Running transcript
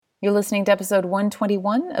You're listening to episode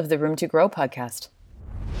 121 of the Room to Grow podcast.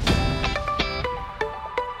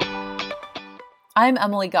 I'm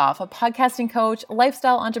Emily Goff, a podcasting coach,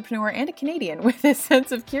 lifestyle entrepreneur, and a Canadian with a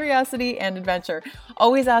sense of curiosity and adventure,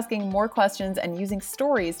 always asking more questions and using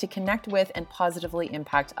stories to connect with and positively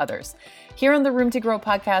impact others. Here on the Room to Grow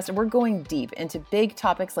podcast, we're going deep into big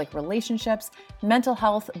topics like relationships, mental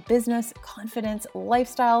health, business, confidence,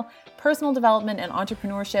 lifestyle, personal development, and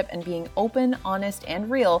entrepreneurship, and being open, honest,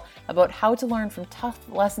 and real about how to learn from tough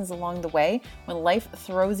lessons along the way when life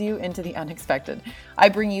throws you into the unexpected. I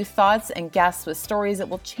bring you thoughts and guests with stories that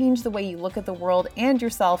will change the way you look at the world and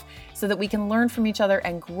yourself so that we can learn from each other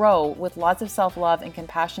and grow with lots of self-love and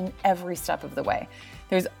compassion every step of the way.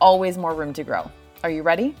 There's always more room to grow. Are you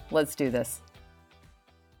ready? Let's do this.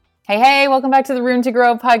 Hey, welcome back to the Room to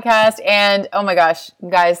Grow podcast. And oh my gosh,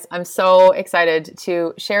 guys, I'm so excited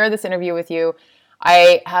to share this interview with you.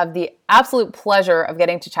 I have the absolute pleasure of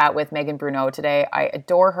getting to chat with Megan Bruneau today. I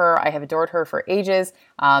adore her. I have adored her for ages.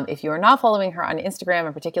 If you are not following her on Instagram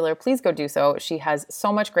in particular, please go do so. She has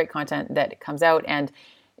so much great content that comes out, and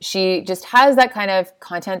she just has that kind of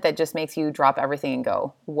content that just makes you drop everything and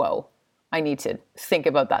go, whoa, I need to think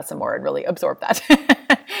about that some more and really absorb that.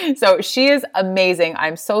 So she is amazing.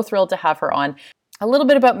 I'm so thrilled to have her on. A little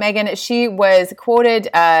bit about Megan. She was quoted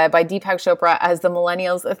by Deepak Chopra as the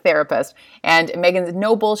millennials therapist. And Megan's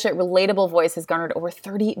no bullshit, relatable voice has garnered over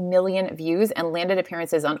 30 million views and landed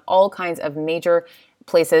appearances on all kinds of major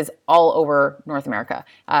places all over North America.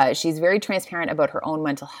 She's very transparent about her own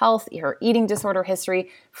mental health, her eating disorder history,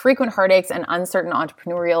 frequent heartaches, and uncertain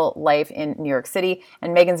entrepreneurial life in New York City.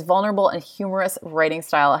 And Megan's vulnerable and humorous writing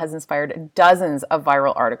style has inspired dozens of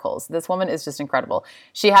viral articles. This woman is just incredible.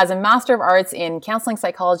 She has a Master of Arts in Counseling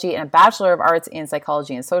Psychology and a Bachelor of Arts in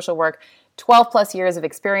Psychology and Social Work. 12 plus years of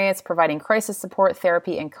experience providing crisis support,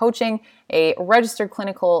 therapy, and coaching, a registered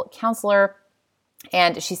clinical counselor,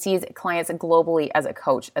 and she sees clients globally as a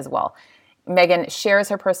coach as well. Megan shares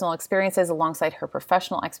her personal experiences alongside her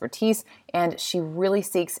professional expertise, and she really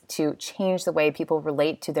seeks to change the way people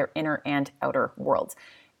relate to their inner and outer worlds.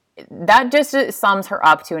 That just sums her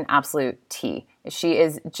up to an absolute T. She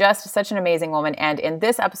is just such an amazing woman. And in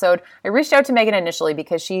this episode, I reached out to Megan initially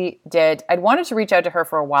because I'd wanted to reach out to her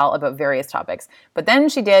for a while about various topics, but then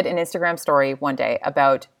she did an Instagram story one day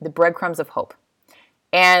about the breadcrumbs of hope.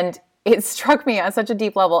 And it struck me on such a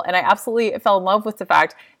deep level, and I absolutely fell in love with the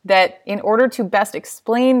fact that in order to best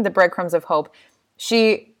explain the breadcrumbs of hope,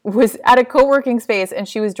 she was at a co-working space and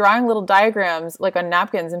she was drawing little diagrams like on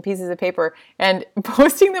napkins and pieces of paper and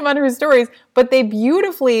posting them under her stories, but they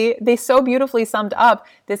so beautifully summed up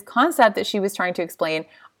this concept that she was trying to explain.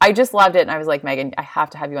 I just loved it, and I was like, Megan, I have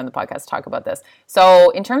to have you on the podcast to talk about this. So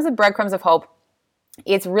in terms of breadcrumbs of hope,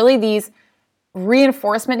 it's really these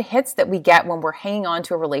reinforcement hits that we get when we're hanging on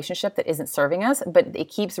to a relationship that isn't serving us, but it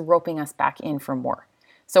keeps roping us back in for more.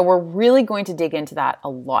 So we're really going to dig into that a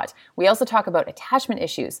lot. We also talk about attachment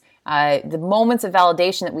issues, the moments of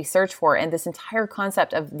validation that we search for, and this entire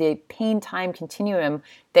concept of the pain-time continuum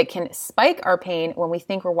that can spike our pain when we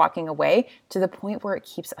think we're walking away to the point where it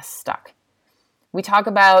keeps us stuck. We talk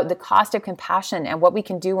about the cost of compassion and what we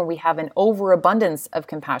can do when we have an overabundance of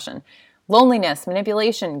compassion. Loneliness,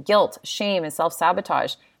 manipulation, guilt, shame, and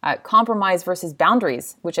self-sabotage, compromise versus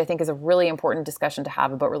boundaries, which I think is a really important discussion to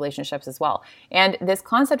have about relationships as well. And this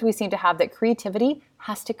concept we seem to have that creativity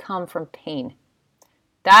has to come from pain.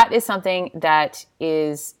 That is something that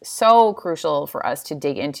is so crucial for us to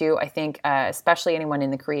dig into. I think, especially anyone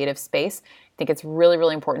in the creative space, I think it's really,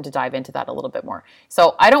 really important to dive into that a little bit more.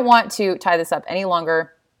 So I don't want to tie this up any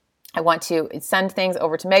longer. I want to send things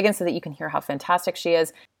over to Megan so that you can hear how fantastic she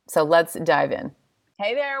is. So let's dive in.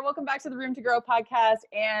 Hey there, welcome back to the Room to Grow podcast.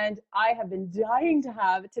 And I have been dying to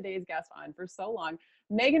have today's guest on for so long.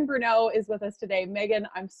 Megan Bruneau is with us today. Megan,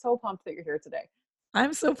 I'm so pumped that you're here today.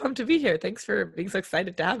 I'm so pumped to be here. Thanks for being so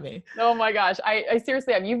excited to have me. Oh my gosh, I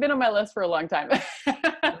seriously am. You've been on my list for a long time.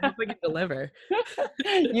 I hope we can deliver.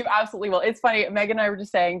 You absolutely will. It's funny, Megan and I were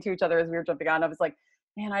just saying to each other as we were jumping on, I was like,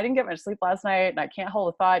 man, I didn't get much sleep last night and I can't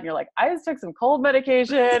hold a thought. And you're like, I just took some cold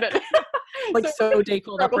medication. Like so day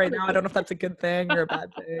cold up right now. I don't know if that's a good thing or a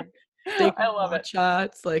bad thing. Day I love it.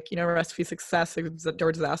 It's like, recipe success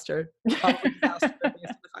or disaster. Probably disaster based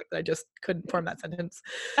on the fact that I just couldn't form that sentence.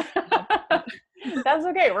 That's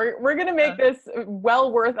okay. We're going to make this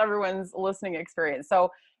well worth everyone's listening experience.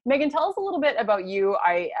 So Megan, tell us a little bit about you.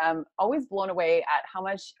 I am always blown away at how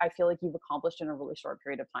much I feel like you've accomplished in a really short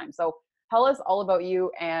period of time. So tell us all about you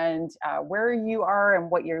and where you are and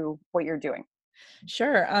what you're doing.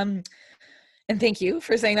 Sure. And thank you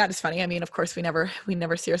for saying that. It's funny. I mean, of course, we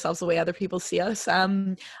never see ourselves the way other people see us.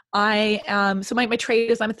 I am, so my trade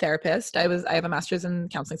is I'm a therapist. I have a master's in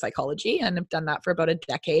counseling psychology and I've done that for about a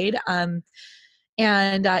decade. And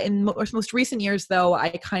in most recent years, though,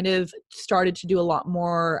 I kind of started to do a lot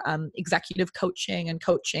more executive coaching and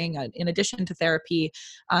coaching in addition to therapy.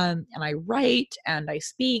 And I write and I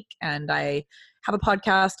speak and I have a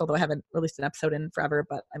podcast, although I haven't released an episode in forever,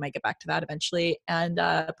 but I might get back to that eventually, and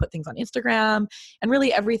put things on Instagram. And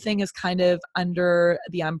really everything is kind of under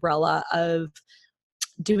the umbrella of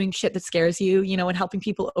doing shit that scares you, and helping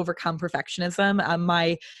people overcome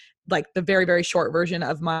perfectionism. Like the very, very short version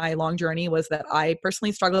of my long journey was that I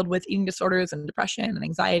personally struggled with eating disorders and depression and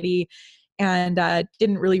anxiety, and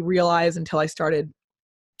didn't really realize until I started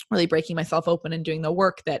really breaking myself open and doing the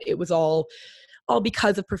work that it was all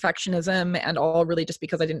because of perfectionism, and all really just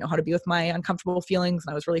because I didn't know how to be with my uncomfortable feelings,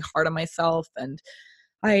 and I was really hard on myself, and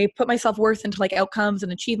I put my self-worth into like outcomes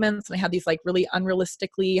and achievements, and I had these like really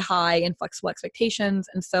unrealistically high and flexible expectations.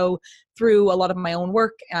 And so through a lot of my own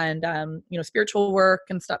work and spiritual work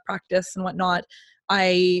and stuff, practice and whatnot,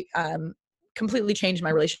 I completely changed my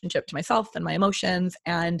relationship to myself and my emotions.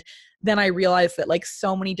 And then I realized that like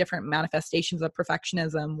so many different manifestations of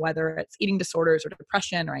perfectionism, whether it's eating disorders or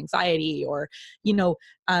depression or anxiety or,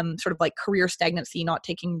 sort of like career stagnancy, not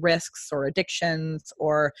taking risks, or addictions,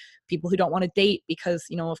 or people who don't want to date because,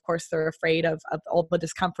 of course they're afraid of all the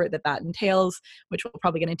discomfort that entails, which we'll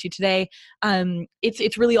probably get into today.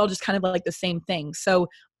 It's really all just kind of like the same thing. So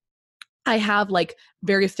I have like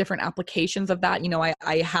various different applications of that.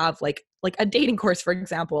 I have like a dating course, for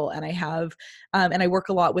example, and I have, and I work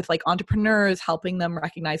a lot with like entrepreneurs, helping them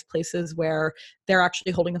recognize places where they're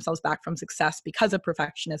actually holding themselves back from success because of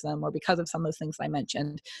perfectionism or because of some of those things I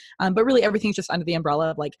mentioned. But really everything's just under the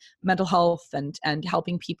umbrella of like mental health and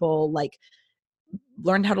helping people like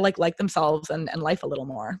learn how to like themselves and life a little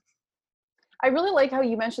more. I really like how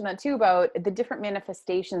you mentioned that too, about the different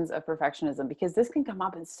manifestations of perfectionism, because this can come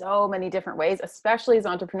up in so many different ways, especially as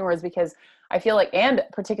entrepreneurs, because I feel like, and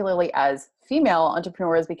particularly as female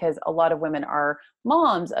entrepreneurs, because a lot of women are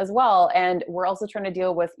moms as well. And we're also trying to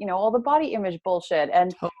deal with, all the body image bullshit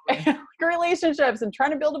and Totally. relationships and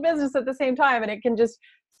trying to build a business at the same time. And it can just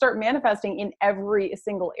start manifesting in every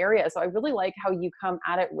single area. So I really like how you come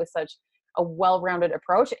at it with such a well-rounded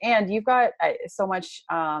approach, and you've got so much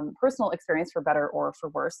personal experience, for better or for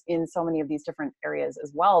worse, in so many of these different areas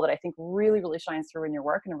as well, that I think really, really shines through in your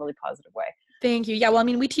work in a really positive way. Thank you. Yeah. Well, I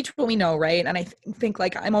mean, we teach what we know, right? And I think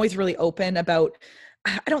like I'm always really open about,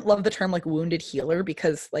 I don't love the term like wounded healer,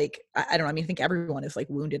 because like, I don't know. I mean, I think everyone is like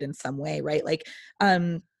wounded in some way, right? Like,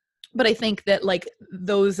 but I think that like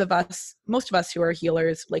those of us, most of us who are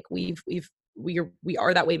healers, like we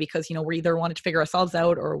are that way because, we either wanted to figure ourselves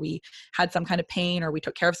out, or we had some kind of pain, or we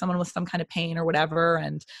took care of someone with some kind of pain or whatever.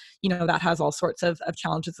 And, that has all sorts of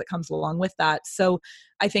challenges that comes along with that. So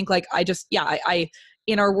I think like, I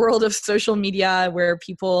in our world of social media where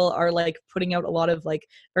people are like putting out a lot of like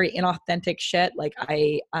very inauthentic shit, like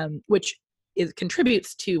which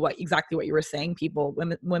contributes to exactly what you were saying,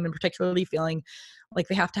 women particularly feeling like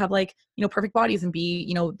they have to have like, perfect bodies and be,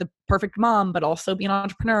 the perfect mom, but also be an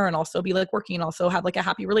entrepreneur and also be like working and also have like a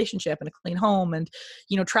happy relationship and a clean home and,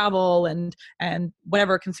 travel and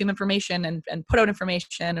whatever, consume information and put out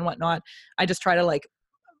information and whatnot. I just try to like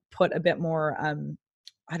put a bit more,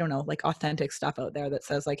 I don't know, like authentic stuff out there that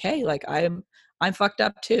says like, hey, like I'm fucked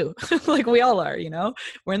up too. Like we all are,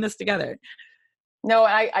 we're in this together. No,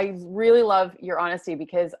 I really love your honesty,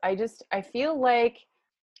 because I feel like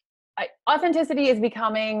authenticity is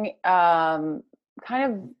becoming kind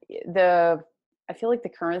of I feel like the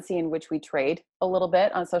currency in which we trade a little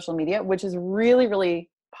bit on social media, which is really,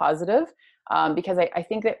 really positive, because I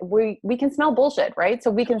think that we can smell bullshit, right?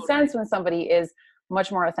 So we can sense when somebody is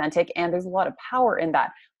much more authentic, and there's a lot of power in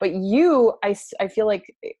that. But you, I feel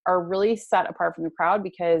like, are really set apart from the crowd,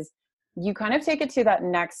 because you kind of take it to that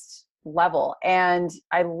next level. And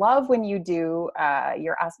I love when you do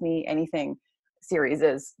your Ask Me Anything series.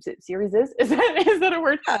 Is that a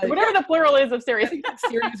word? Whatever the plural is of series.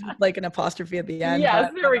 Series with like an apostrophe at the end.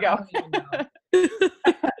 Yes, there we go. This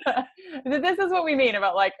is what we mean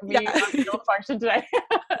about like me on function today.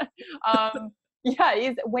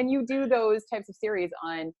 Is when you do those types of series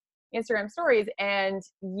on Instagram stories and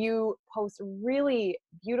you post really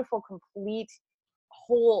beautiful, complete,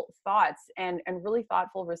 whole thoughts and really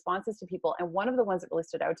thoughtful responses to people. And one of the ones that really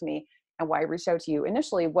stood out to me and why I reached out to you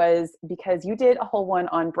initially was because you did a whole one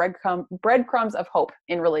on breadcrumbs of hope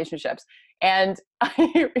in relationships. And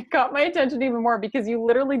it got my attention even more because you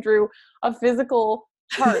literally drew a physical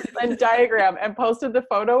chart and diagram and posted the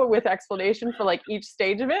photo with explanation for like each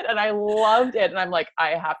stage of it. And I loved it. And I'm like, I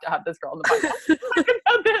have to have this girl on the podcast talk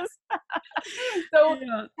about this. So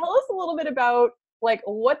tell us a little bit about like,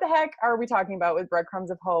 what the heck are we talking about with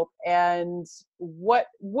Breadcrumbs of Hope? And what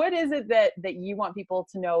is it that you want people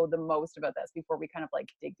to know the most about this before we kind of like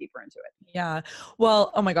dig deeper into it? Yeah.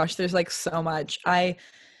 Well, oh my gosh, there's like so much.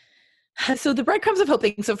 So the Breadcrumbs of Hope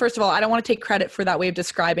thing. So first of all, I don't want to take credit for that way of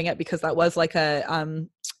describing it, because that was like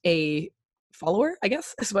a follower, I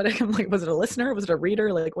guess is what I'm like. Was it a listener? Was it a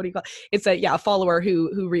reader? Like, what do you call it? It's a follower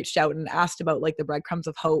who reached out and asked about like the Breadcrumbs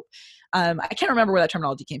of Hope. I can't remember where that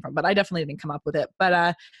terminology came from, but I definitely didn't come up with it.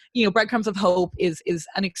 But Breadcrumbs of Hope is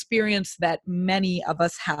an experience that many of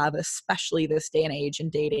us have, especially this day and age in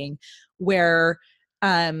dating, where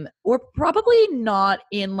we're probably not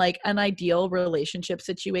in like an ideal relationship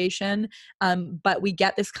situation, but we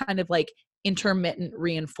get this kind of like intermittent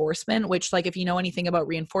reinforcement, which, like, if you know anything about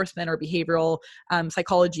reinforcement or behavioral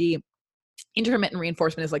psychology, intermittent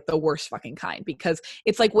reinforcement is like the worst fucking kind, because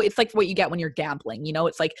it's like what you get when you're gambling.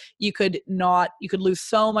 It's like you could lose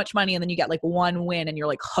so much money and then you get like one win and you're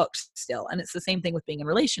like hooked still. And it's the same thing with being in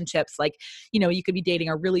relationships. Like, you could be dating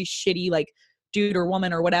a really shitty like dude or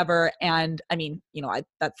woman or whatever, and I mean,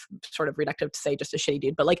 that's sort of reductive to say just a shitty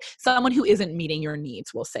dude, but like someone who isn't meeting your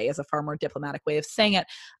needs, we'll say, is a far more diplomatic way of saying it.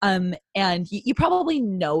 And you probably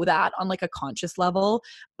know that on like a conscious level,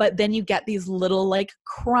 but then you get these little like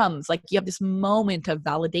crumbs, like you have this moment of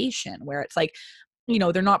validation where it's like,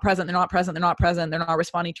 they're not present, they're not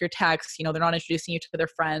responding to your texts, they're not introducing you to their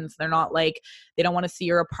friends, they're not like, they don't want to see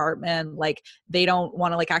your apartment, like they don't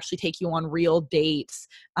want to like actually take you on real dates.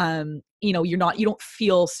 You don't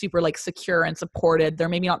feel super like secure and supported. They're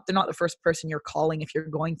not the first person you're calling if you're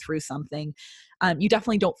going through something. You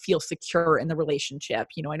definitely don't feel secure in the relationship.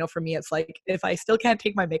 I know for me, it's like, if I still can't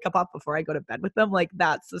take my makeup off before I go to bed with them, like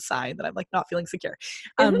that's a sign that I'm like not feeling secure.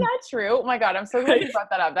 Isn't that true? Oh my God, I'm so glad you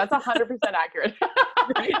brought that up. That's 100% accurate.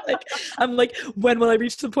 Right? Like, I'm like, when will I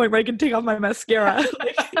reach the point where I can take off my mascara?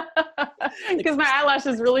 Because my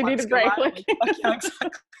eyelashes really need a break. Like, yeah, exactly.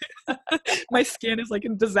 My skin is like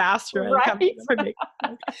in disaster. Right?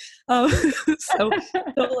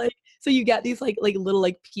 So you get these like little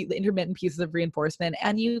like intermittent pieces of reinforcement,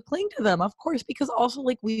 and you cling to them, of course, because also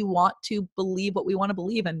like we want to believe what we want to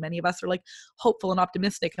believe, and many of us are like hopeful and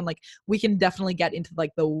optimistic, and like we can definitely get into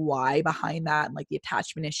like the why behind that, and like the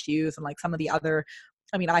attachment issues, and like some of the other.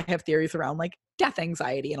 I mean, I have theories around like death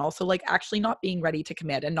anxiety, and also like actually not being ready to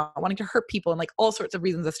commit and not wanting to hurt people, and like all sorts of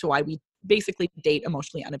reasons as to why we basically date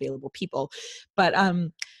emotionally unavailable people. But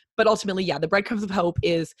ultimately, yeah, the Breadcrumbs of Hope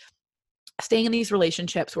is staying in these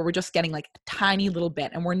relationships where we're just getting like a tiny little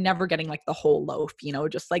bit, and we're never getting like the whole loaf,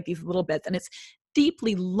 just like these little bits. And it's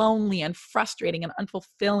deeply lonely and frustrating and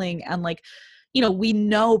unfulfilling. And like, we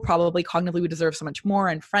know probably cognitively we deserve so much more,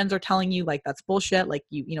 and friends are telling you like that's bullshit, like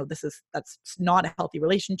that's not a healthy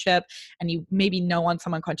relationship, and you maybe know on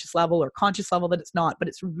some unconscious level or conscious level that it's not, but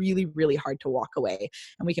it's really, really hard to walk away.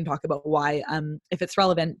 And we can talk about why if it's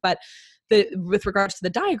relevant. But with regards to the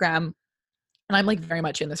diagram, and I'm like very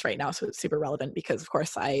much in this right now, so it's super relevant because of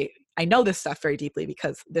course I know this stuff very deeply,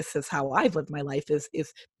 because this is how I've lived my life, is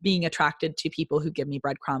being attracted to people who give me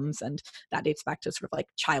breadcrumbs, and that dates back to sort of like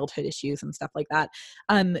childhood issues and stuff like that.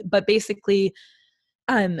 But basically,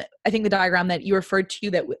 I think the diagram that you referred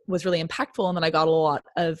to that was really impactful and that I got a lot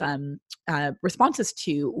of responses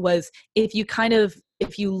to was if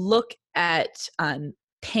you look at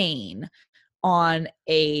pain on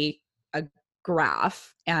a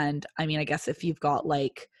graph, and I mean, I guess if you've got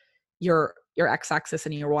like your x-axis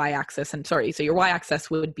and your y-axis, and so your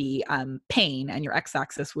y-axis would be pain and your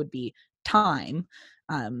x-axis would be time.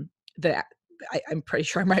 I'm pretty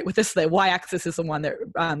sure I'm right with this. The y-axis is the one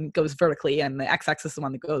that goes vertically, and the x-axis is the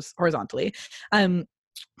one that goes horizontally.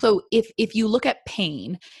 So if you look at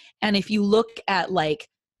pain, and if you look at like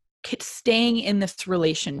staying in this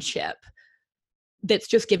relationship that's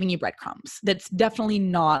just giving you breadcrumbs, that's definitely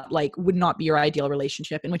not like, would not be your ideal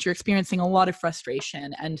relationship, in which you're experiencing a lot of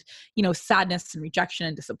frustration and, sadness and rejection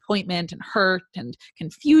and disappointment and hurt and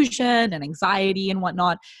confusion and anxiety and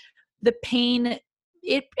whatnot. The pain,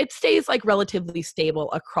 it stays like relatively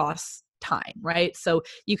stable across time, right? So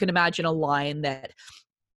you can imagine a line that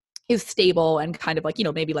is stable and kind of like,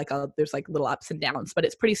 maybe like there's like little ups and downs, but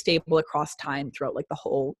it's pretty stable across time throughout like the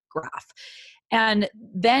whole graph. And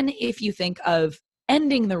then if you think of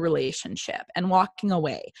ending the relationship and walking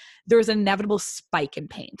away, there's an inevitable spike in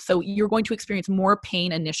pain. So you're going to experience more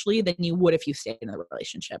pain initially than you would if you stayed in the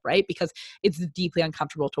relationship, right? Because it's deeply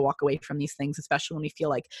uncomfortable to walk away from these things, especially when we feel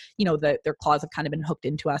like, their claws have kind of been hooked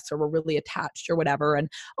into us, or we're really attached or whatever. And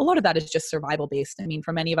a lot of that is just survival based. I mean,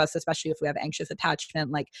 for many of us, especially if we have anxious attachment,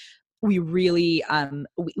 like we really,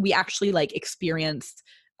 we actually like experience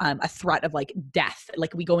a threat of like death.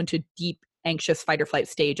 Like we go into deep anxious fight or flight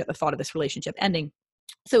stage at the thought of this relationship ending.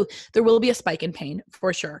 So there will be a spike in pain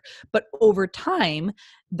for sure. But over time,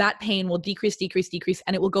 that pain will decrease,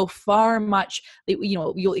 and it will go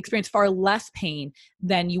you'll experience far less pain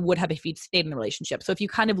than you would have if you'd stayed in the relationship. So if you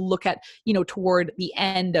kind of look at, toward the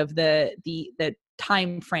end of the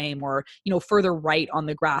time frame, or, further right on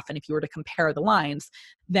the graph, and if you were to compare the lines,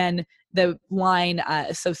 then the line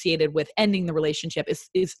associated with ending the relationship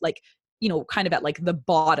is like, kind of at like the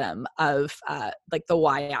bottom of like the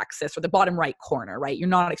y-axis, or the bottom right corner, right? You're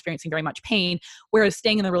not experiencing very much pain, whereas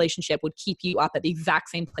staying in the relationship would keep you up at the exact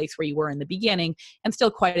same place where you were in the beginning, and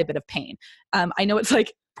still quite a bit of pain. I know it's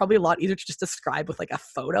like probably a lot easier to just describe with like a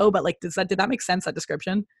photo, but like, did that make sense, that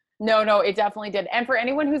description? No, it definitely did. And for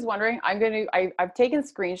anyone who's wondering, I've taken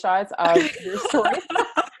screenshots of your story.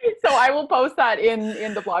 So I will post that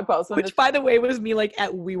in the blog post. Which, by the way, was me like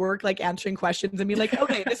at WeWork, like answering questions and be like,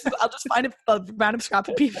 okay, I'll just find a random scrap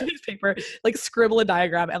of piece of paper, like scribble a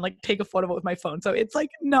diagram and like take a photo of it with my phone. So it's like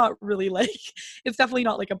not really like, it's definitely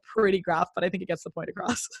not like a pretty graph, but I think it gets the point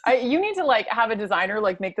across. You need to like have a designer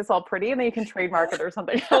like make this all pretty, and then you can trademark it or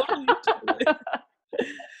something. Totally.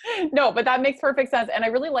 No, but that makes perfect sense. And I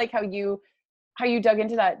really like how you dug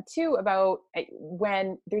into that too, about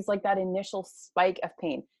when there's like that initial spike of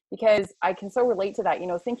pain, because I can so relate to that,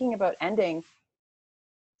 thinking about ending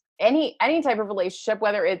any type of relationship,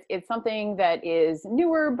 whether it's something that is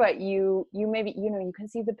newer, but you maybe, you can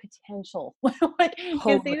see the potential, like you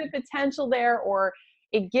can see the potential there, or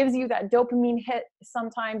it gives you that dopamine hit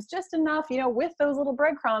sometimes just enough, with those little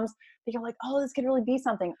breadcrumbs that you're like, oh, this could really be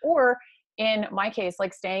something. Or in my case,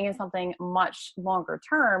 like staying in something much longer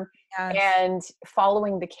term. Yes. And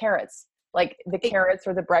following the carrots, like the carrots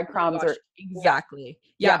or the breadcrumbs. Or exactly.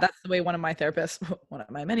 Yeah, that's the way one of my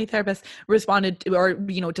many therapists responded to, or,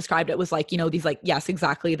 described it, was like, these like, yes,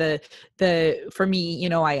 exactly. For me,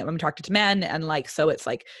 I'm attracted to men, and like, so it's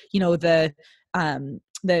like,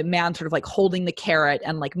 the man sort of like holding the carrot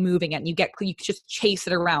and like moving it, and you just chase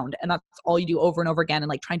it around, and that's all you do over and over again, and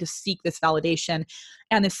like trying to seek this validation,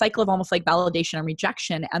 and this cycle of almost like validation and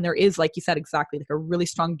rejection. And there is, like you said, exactly, like a really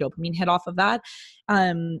strong dopamine hit off of that.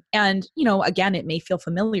 And, again, it may feel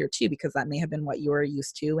familiar too, because that may have been what you were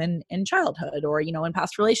used to in childhood, or, in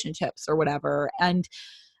past relationships or whatever. And,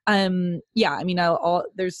 yeah, I mean, I'll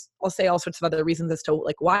say all sorts of other reasons as to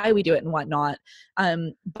like why we do it and whatnot.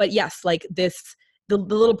 But yes, like the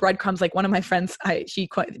little breadcrumbs, like one of my friends, she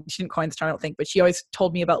didn't coin the term, I don't think, but she always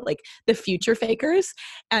told me about like the future fakers.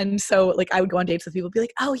 And so like I would go on dates with people, be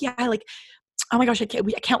like, oh yeah, like, oh my gosh, I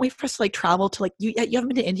can't wait for us to like travel to like, you haven't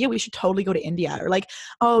been to India? We should totally go to India. Or like,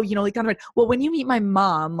 oh, like down the road, well, when you meet my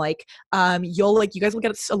mom, like, you guys will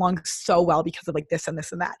get along so well because of like this and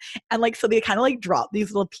this and that. And like, so they kind of like drop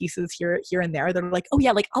these little pieces here and there. They're like, oh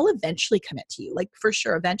yeah, like I'll eventually commit to you. Like for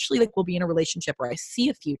sure. Eventually, like we'll be in a relationship where I see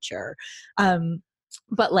a future.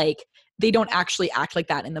 But like, they don't actually act like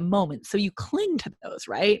that in the moment. So you cling to those,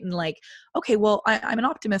 right? And like, okay, well, I'm an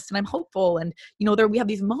optimist and I'm hopeful. And, we have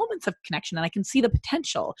these moments of connection and I can see the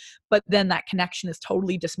potential, but then that connection is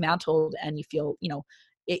totally dismantled and you feel,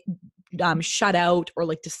 it shut out, or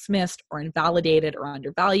like dismissed, or invalidated, or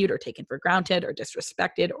undervalued, or taken for granted, or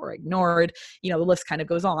disrespected, or ignored. The list kind of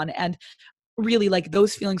goes on. And really, like,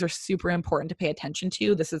 those feelings are super important to pay attention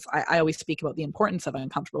to. I always speak about the importance of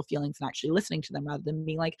uncomfortable feelings and actually listening to them, rather than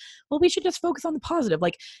being like, well, we should just focus on the positive.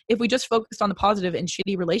 Like, if we just focused on the positive in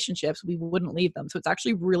shitty relationships, we wouldn't leave them. So it's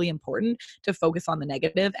actually really important to focus on the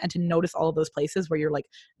negative and to notice all of those places where you're like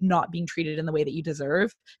not being treated in the way that you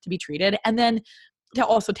deserve to be treated. And then to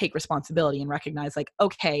also take responsibility and recognize, like,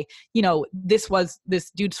 okay, this was this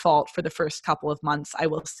dude's fault for the first couple of months, I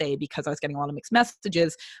will say, because I was getting a lot of mixed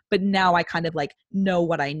messages, but now I kind of like know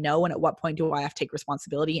what I know, and at what point do I have to take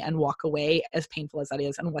responsibility and walk away, as painful as that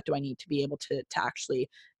is, and what do I need to be able to actually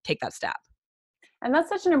take that step. And that's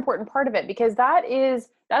such an important part of it, because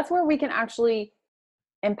that's where we can actually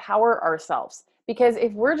empower ourselves. Because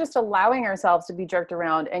if we're just allowing ourselves to be jerked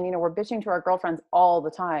around and, we're bitching to our girlfriends all the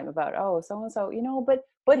time about, oh, so-and-so,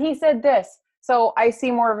 but he said this, so I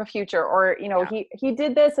see more of a future, or, he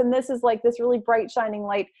did this, and this is like this really bright shining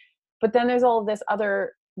light, but then there's all of this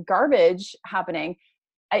other garbage happening.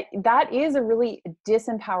 That is a really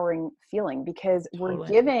disempowering feeling, because we're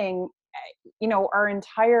giving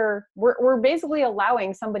we're basically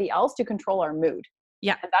allowing somebody else to control our mood.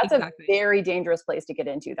 Yeah, And that's exactly. a very dangerous place to get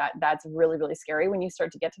into. That's really, really scary when you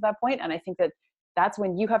start to get to that point. And I think that that's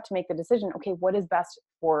when you have to make the decision, okay, what is best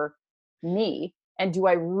for me? And do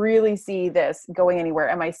I really see this going anywhere?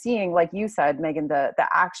 Am I seeing, like you said, Megan, the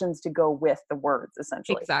actions to go with the words,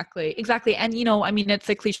 essentially? Exactly. Exactly. And, I mean, it's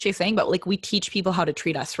a cliche saying, but like we teach people how to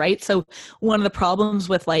treat us, right? So one of the problems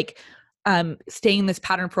with like staying in this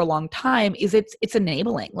pattern for a long time is it's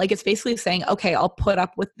enabling. Like it's basically saying, okay, I'll put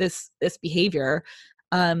up with this behavior.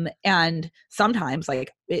 And sometimes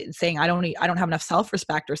like saying I don't have enough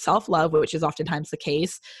self-respect or self-love, which is oftentimes the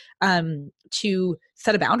case, to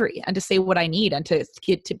set a boundary and to say what I need and to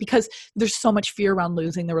get to, because there's so much fear around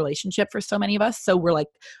losing the relationship for so many of us. So we're like,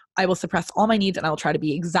 I will suppress all my needs and I will try to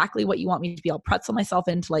be exactly what you want me to be. I'll pretzel myself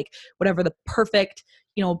into like whatever the perfect,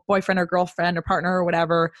 boyfriend or girlfriend or partner or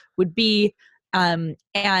whatever would be. And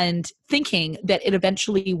thinking that it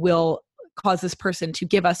eventually will cause this person to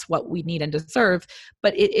give us what we need and deserve.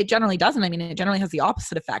 But it generally doesn't. I mean, it generally has the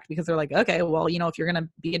opposite effect because they're like, okay, well, if you're going to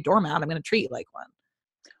be a doormat, I'm going to treat you like one.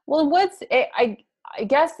 Well, I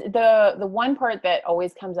guess the one part that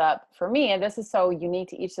always comes up for me, and this is so unique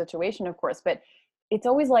to each situation, of course, but it's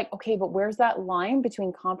always like, okay, but where's that line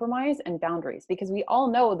between compromise and boundaries? Because we all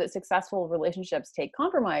know that successful relationships take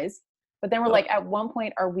compromise, but then we're like, at one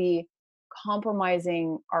point, are we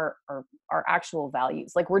compromising our actual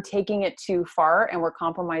values? Like we're taking it too far and we're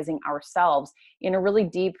compromising ourselves in a really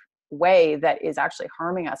deep way that is actually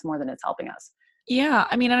harming us more than it's helping us. Yeah,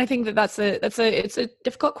 I mean, and I think that it's a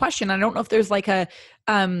difficult question. I don't know if there's like a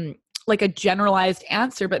generalized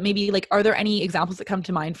answer, but maybe like, are there any examples that come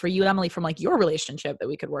to mind for you, Emily, from like your relationship that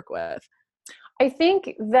we could work with? I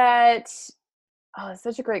think that, oh, it's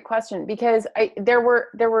such a great question because it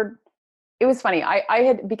was funny.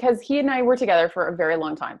 Because he and I were together for a very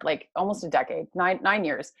long time, like almost a decade, 9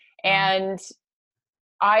 years. And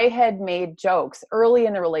I had made jokes early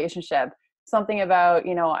in the relationship, something about,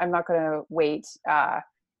 I'm not going to wait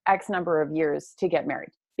X number of years to get married,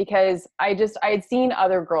 because I had seen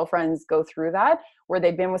other girlfriends go through that where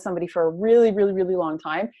they'd been with somebody for a really, really, really long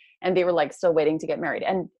time and they were like still waiting to get married.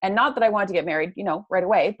 And not that I wanted to get married, right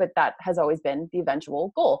away, but that has always been the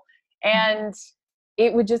eventual goal. And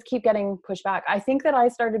it would just keep getting pushed back. I think that I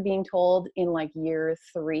started being told in like year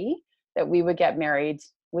 3 that we would get married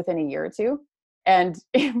within a year or two. And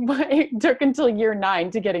it took until year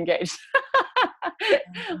 9 to get engaged.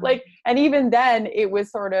 Like, and even then it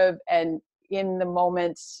was sort of, and in the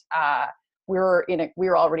moment, we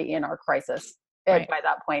were already in our crisis by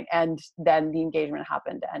that point. And then the engagement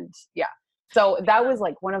happened. And yeah, so that was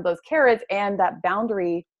like one of those carrots and that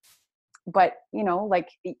boundary. But like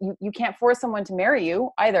you can't force someone to marry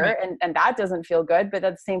you either. Right. And that doesn't feel good. But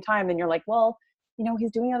at the same time, then you're like, well,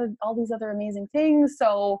 he's doing all these other amazing things.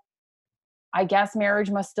 So I guess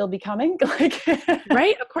marriage must still be coming. Like,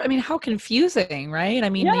 right. Of course. I mean, how confusing, right? I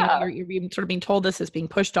mean, yeah. you're sort of being told this is being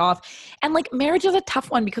pushed off. And like marriage is a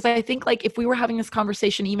tough one because I think like if we were having this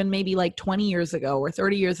conversation even maybe like 20 years ago or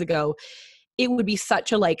 30 years ago, it would be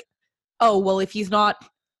such a like, oh, well, if he's not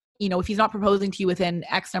proposing to you within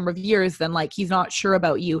X number of years, then like he's not sure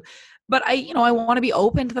about you. But I want to be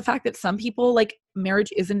open to the fact that some people like marriage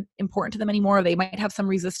isn't important to them anymore. They might have some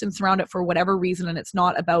resistance around it for whatever reason. And it's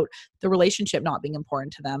not about the relationship not being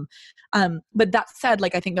important to them. But that said,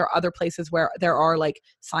 like, I think there are other places where there are like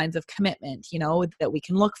signs of commitment, that we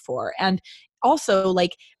can look for. And also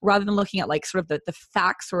like, rather than looking at like sort of the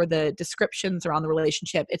facts or the descriptions around the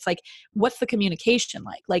relationship, it's like, what's the communication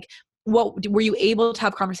like? Like, what were you able to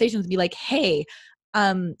have conversations and be like, hey,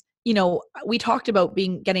 we talked about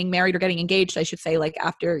getting married or getting engaged, I should say, like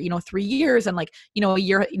after, 3 years and like,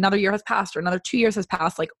 another year has passed or another 2 years has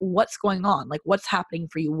passed. Like, what's going on? Like, what's happening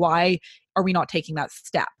for you? Why are we not taking that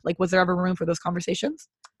step? Like, was there ever room for those conversations?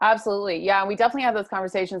 Absolutely. Yeah. We definitely had those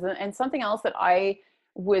conversations. And something else that I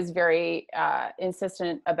was very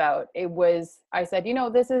insistent about, I said,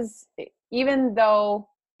 this is, even though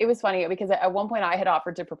it was funny because at one point I had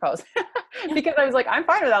offered to propose because I was like, I'm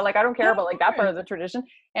fine with that. Like, I don't care about like that part of the tradition.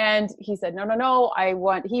 And he said, no,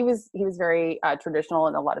 he was very traditional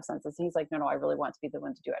in a lot of senses. He's like, no, I really want to be the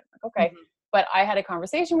one to do it. I'm like, okay. Mm-hmm. But I had a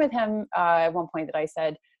conversation with him at one point that I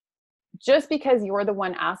said, just because you're the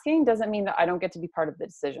one asking doesn't mean that I don't get to be part of the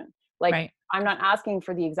decision. Like, I'm not asking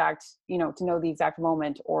for the exact, to know the exact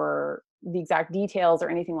moment or the exact details or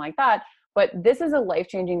anything like that. But this is a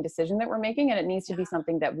life-changing decision that we're making. And it needs to be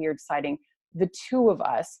something that we are deciding, the two of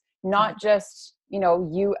us, not just,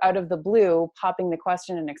 you out of the blue, popping the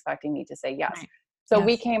question and expecting me to say yes. Right. So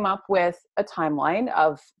we came up with a timeline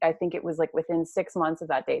of, I think it was like within 6 months of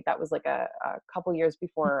that date. That was like a couple years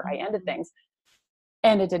before I ended things.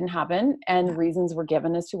 And it didn't happen. And reasons were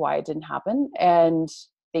given as to why it didn't happen. And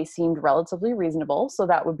they seemed relatively reasonable. So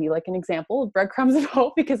that would be like an example of breadcrumbs of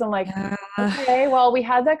hope, because I'm like, okay, well, we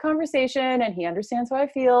had that conversation and he understands how I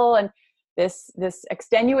feel. And this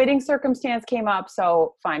extenuating circumstance came up.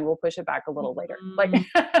 So fine, we'll push it back a little later. Like,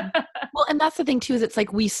 well, and that's the thing too, is it's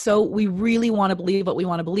like, we really want to believe what we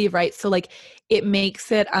want to believe. Right. So like, it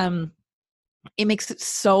makes it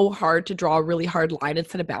so hard to draw a really hard line and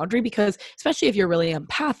set a boundary, because especially if you're really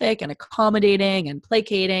empathic and accommodating and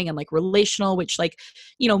placating and like relational, which like,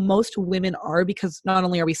 you know, most women are, because not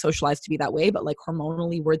only are we socialized to be that way, but like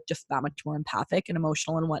hormonally we're just that much more empathic and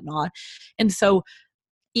emotional and whatnot. And so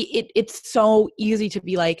it's so easy to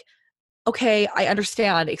be like, okay, I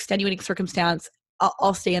understand, extenuating circumstance,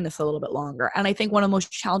 I'll stay in this a little bit longer. And I think one of the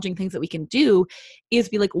most challenging things that we can do is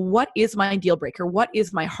be like, what is my deal breaker? What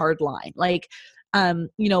is my hard line? Like,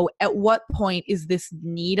 you know, at what point is this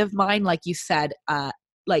need of mine, like you said,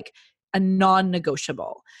 like a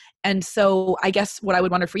non-negotiable? And so I guess what I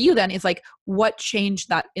would wonder for you then is like, what changed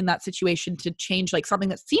that in that situation to change like something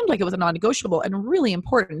that seemed like it was a non-negotiable and really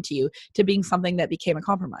important to you to being something that became a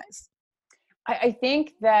compromise? I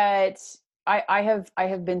think that I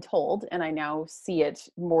have been told, and I now see it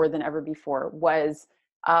more than ever before, was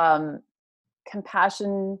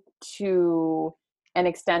compassion to an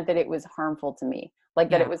extent that it was harmful to me,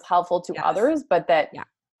 like that it was helpful to others, but that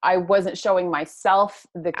I wasn't showing myself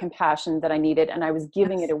the compassion that I needed, and I was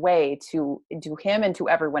giving it away to him and to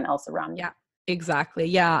everyone else around me. Yeah, exactly.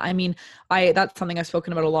 Yeah. I mean, that's something I've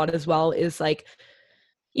spoken about a lot as well, is like,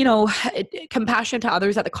 you know, compassion to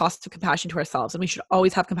others at the cost of compassion to ourselves. And we should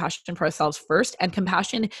always have compassion for ourselves first. And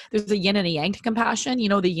compassion, there's a yin and a yang to compassion. You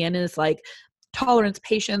know, the yin is like tolerance,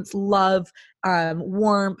 patience, love,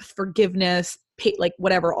 warmth, forgiveness, like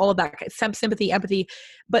whatever, all of that, sympathy, empathy.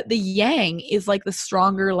 But the yang is like the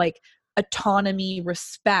stronger, like autonomy,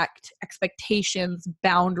 respect, expectations,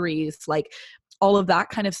 boundaries, like all of that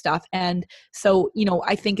kind of stuff. And so, you know,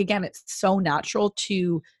 I think again, it's so natural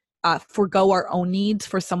to forgo our own needs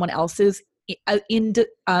for someone else's in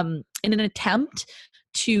an attempt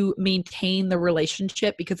to maintain the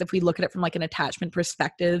relationship. Because if we look at it from like an attachment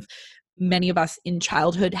perspective, many of us in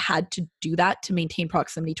childhood had to do that to maintain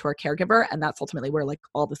proximity to our caregiver, and that's ultimately where like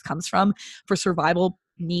all this comes from. For our survival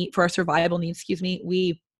needs,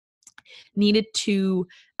 we needed to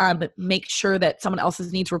make sure that someone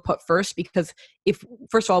else's needs were put first, because if,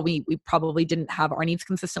 first of all, we probably didn't have our needs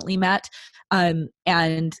consistently met,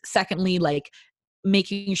 and secondly, like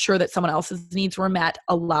making sure that someone else's needs were met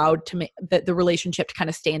allowed to make the relationship to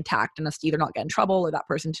kind of stay intact and us to either not get in trouble or that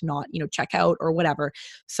person to not, you know, check out or whatever.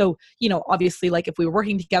 So, you know, obviously, like if we were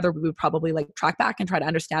working together, we would probably like track back and try to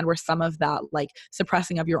understand where some of that like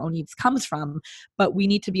suppressing of your own needs comes from. But we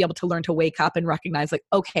need to be able to learn to wake up and recognize like,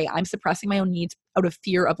 okay, I'm suppressing my own needs out of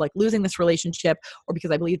fear of like losing this relationship, or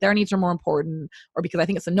because I believe their needs are more important, or because I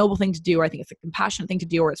think it's a noble thing to do, or I think it's a compassionate thing to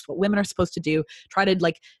do, or it's what women are supposed to do. Try to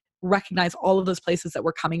like recognize all of those places that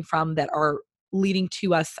we're coming from that are leading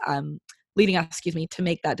us, to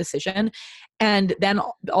make that decision. And then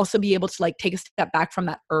also be able to like take a step back from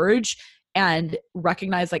that urge and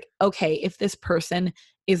recognize like, okay, if this person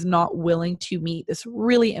is not willing to meet this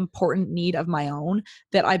really important need of my own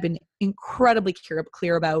that I've been incredibly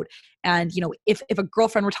clear about. And, you know, if a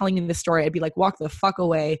girlfriend were telling me this story, I'd be like, walk the fuck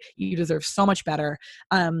away. You deserve so much better.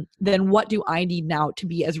 Then what do I need now to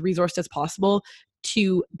be as resourced as possible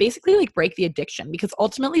to basically like break the addiction? Because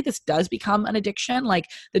ultimately this does become an addiction, like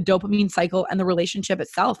the dopamine cycle and the relationship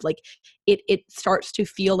itself, like it starts to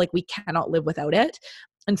feel like we cannot live without it.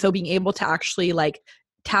 And so being able to actually like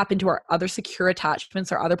tap into our other secure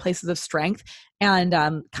attachments or other places of strength and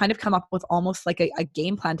kind of come up with almost like a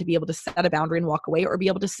game plan to be able to set a boundary and walk away, or be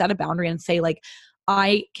able to set a boundary and say like,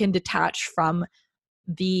 I can detach from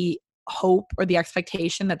the hope or the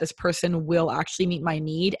expectation that this person will actually meet my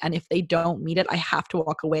need. And if they don't meet it, I have to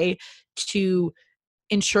walk away to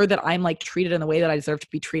ensure that I'm like treated in the way that I deserve to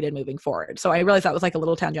be treated moving forward. So I realized that was like a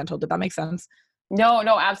little tangential. Did that make sense? No,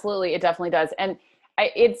 absolutely. It definitely does. And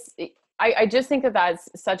I just think that that's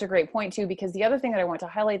such a great point too, because the other thing that I want to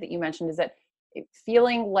highlight that you mentioned is that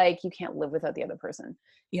feeling like you can't live without the other person.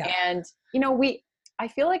 Yeah. And, you know, I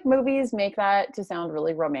feel like movies make that to sound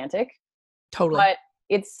really romantic. Totally. But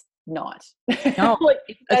it's not. No, like,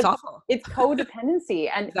 it's awful. It's codependency.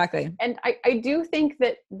 And exactly. And I do think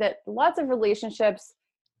that lots of relationships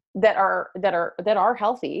that are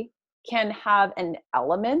healthy can have an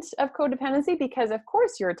element of codependency, because of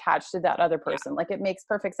course you're attached to that other person. Like, it makes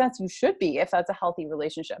perfect sense. You should be, if that's a healthy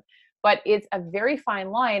relationship, but it's a very fine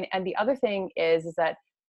line. And the other thing is that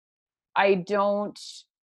I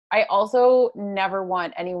also never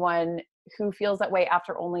want anyone who feels that way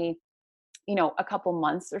after only, a couple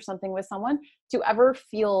months or something with someone, to ever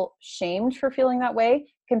feel shamed for feeling that way,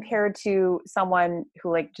 compared to someone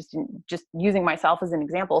who, like, just using myself as an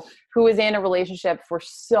example, who is in a relationship for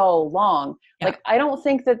so long. Yeah. Like, I don't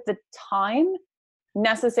think that the time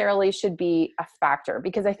necessarily should be a factor,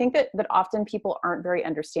 because I think that often people aren't very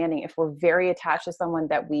understanding if we're very attached to someone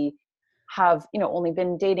that we have, only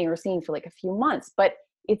been dating or seeing for like a few months. But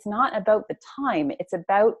it's not about the time, it's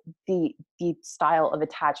about the style of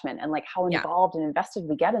attachment, and like how involved and invested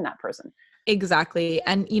we get in that person. Exactly.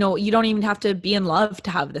 And you don't even have to be in love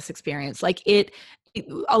to have this experience. Like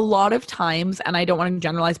a lot of times, and I don't want to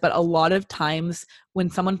generalize, but a lot of times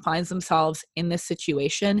when someone finds themselves in this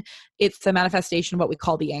situation, it's a manifestation of what we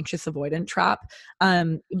call the anxious avoidant trap.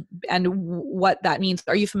 And what that means.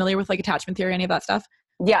 Are you familiar with like attachment theory, any of that stuff?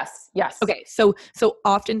 Yes. Okay. So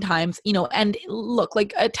oftentimes, and look,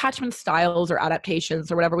 like attachment styles or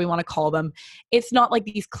adaptations or whatever we want to call them, it's not like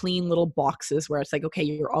these clean little boxes where it's like, okay,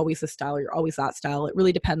 you're always this style, you're always that style. It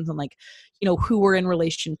really depends on like, who we're in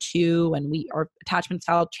relation to, and our attachment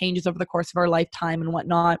style changes over the course of our lifetime and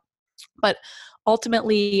whatnot. But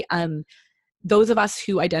ultimately, those of us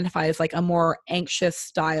who identify as like a more anxious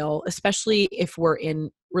style, especially if we're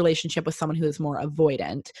in relationship with someone who is more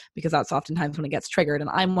avoidant, because that's oftentimes when it gets triggered. And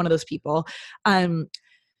I'm one of those people.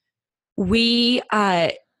 We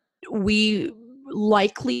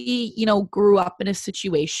likely, grew up in a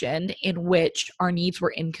situation in which our needs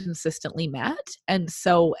were inconsistently met. And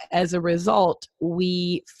so as a result,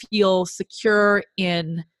 we feel secure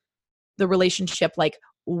in the relationship, like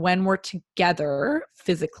when we're together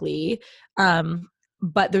physically.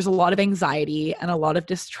 But there's a lot of anxiety and a lot of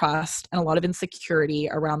distrust and a lot of insecurity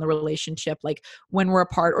around the relationship, like when we're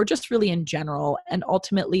apart or just really in general. And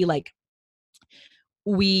ultimately, like,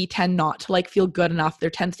 we tend not to like feel good enough.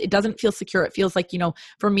 It doesn't feel secure. It feels like,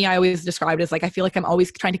 for me, I always describe it as like, I feel like I'm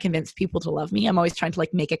always trying to convince people to love me. I'm always trying to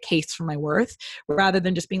like make a case for my worth, rather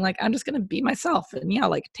than just being like, I'm just going to be myself and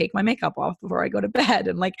like take my makeup off before I go to bed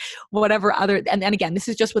and like whatever other. And then again, this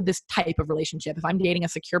is just with this type of relationship. If I'm dating a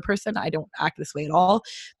secure person, I don't act this way at all.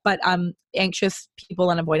 But anxious people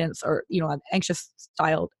and avoidance, or,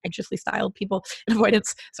 anxiously styled people and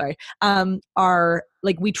avoidance, sorry, are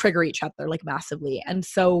like, we trigger each other like massively. And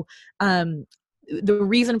so the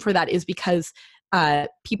reason for that is because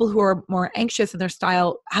people who are more anxious in their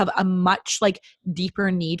style have a much like deeper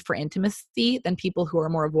need for intimacy than people who are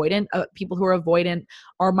more avoidant. People who are avoidant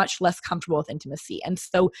are much less comfortable with intimacy. And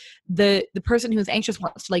so the person who's anxious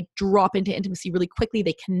wants to like drop into intimacy really quickly.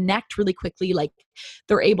 They connect really quickly. Like,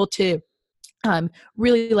 they're able to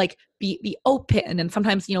really like be open, and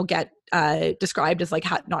sometimes get described as like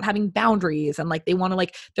not having boundaries, and like they want to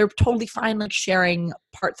like, they're totally fine like sharing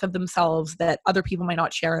parts of themselves that other people might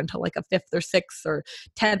not share until like a 5th or 6th or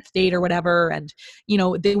 10th date or whatever. And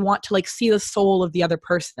they want to like see the soul of the other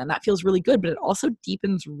person, and that feels really good, but it also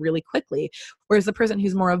deepens really quickly. Whereas the person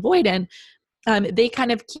who's more avoidant, they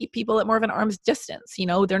kind of keep people at more of an arm's distance.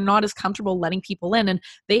 They're not as comfortable letting people in, and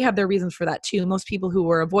they have their reasons for that too. Most people who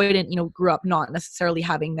were avoidant, grew up not necessarily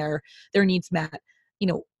having their needs met.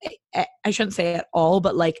 I shouldn't say at all,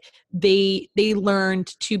 but like they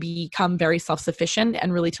learned to become very self-sufficient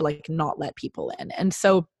and really to like not let people in. And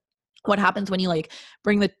so what happens when you like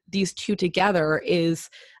bring these two together is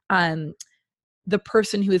the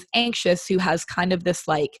person who is anxious, who has kind of this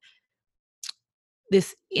like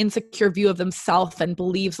this insecure view of themselves and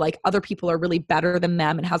believes like other people are really better than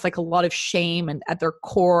them, and has like a lot of shame and at their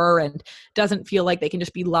core, and doesn't feel like they can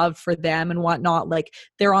just be loved for them and whatnot. Like,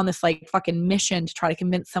 they're on this like fucking mission to try to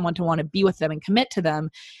convince someone to want to be with them and commit to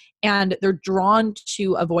them. And they're drawn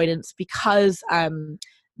to avoidance because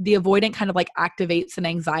the avoidant kind of like activates an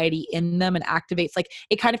anxiety in them, and activates like,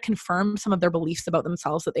 it kind of confirms some of their beliefs about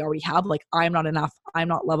themselves that they already have, like, I'm not enough, I'm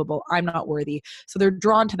not lovable, I'm not worthy. So they're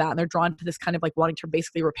drawn to that, and they're drawn to this kind of like wanting to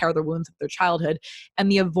basically repair the wounds of their childhood.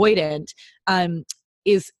 And the avoidant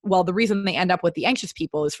the reason they end up with the anxious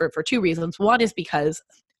people is for 2 reasons. One is because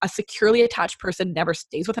a securely attached person never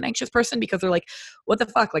stays with an anxious person, because they're like, what the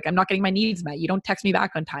fuck? Like, I'm not getting my needs met. You don't text me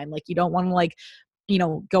back on time. Like, you don't want to like,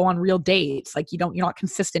 go on real dates. Like, you're not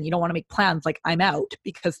consistent. You don't want to make plans. Like, I'm out.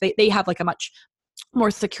 Because they have like a much more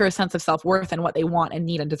secure sense of self-worth and what they want and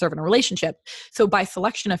need and deserve in a relationship. So by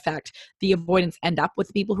selection effect, the avoidants end up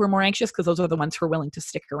with people who are more anxious, because those are the ones who are willing to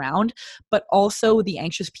stick around. But also the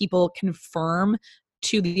anxious people confirm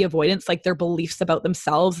to the avoidance, like their beliefs about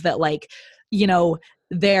themselves that like, you know,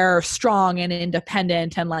 they're strong and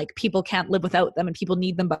independent and like people can't live without them and people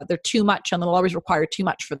need them, but they're too much and they'll always require too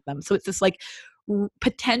much for them. So it's this like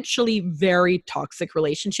potentially very toxic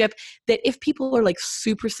relationship that if people are like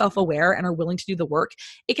super self-aware and are willing to do the work,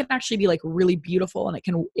 it can actually be like really beautiful and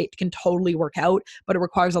it can totally work out, but it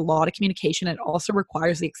requires a lot of communication. It also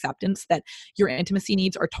requires the acceptance that your intimacy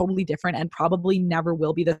needs are totally different and probably never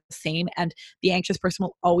will be the same. And the anxious person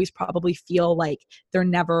will always probably feel like they're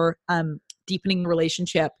never deepening the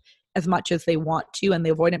relationship as much as they want to. And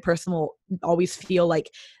the avoidant person will always feel like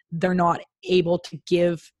they're not able to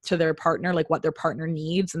give to their partner like what their partner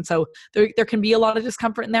needs. And so there can be a lot of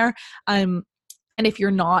discomfort in there. And if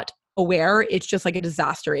you're not aware, it's just like a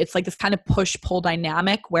disaster. It's like this kind of push-pull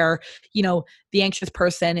dynamic where, you know, the anxious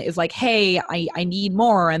person is like, hey, I need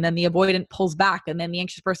more. And then the avoidant pulls back. And then the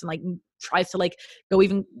anxious person like tries to like go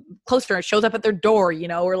even closer. It shows up at their door, you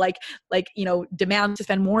know, or like, you know, demands to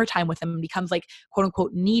spend more time with them and becomes like quote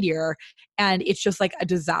unquote needier. And it's just like a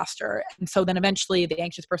disaster. And so then eventually the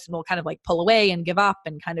anxious person will kind of like pull away and give up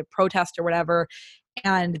and kind of protest or whatever.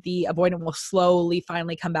 And the avoidant will slowly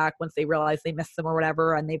finally come back once they realize they missed them or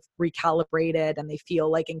whatever, and they've recalibrated and they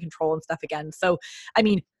feel like in control and stuff again. So, I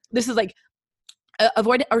mean, this is like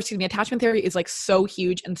attachment theory is like so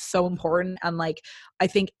huge and so important. And like, I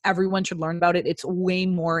think everyone should learn about it. It's way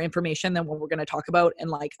more information than what we're going to talk about in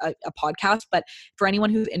like a podcast. But for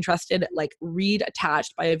anyone who's interested, like read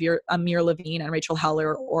Attached by Amir Levine and Rachel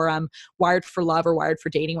Heller, or Wired for Love or Wired for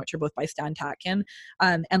Dating, which are both by Stan Tatkin.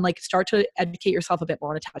 And like start to educate yourself a bit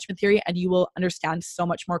more on attachment theory, and you will understand so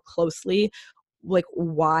much more closely like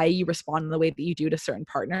why you respond in the way that you do to certain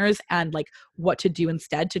partners and like what to do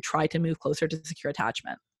instead to try to move closer to secure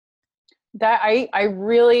attachment. That I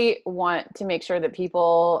really want to make sure that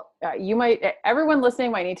people, everyone listening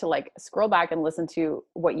might need to like scroll back and listen to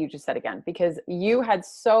what you just said again, because you had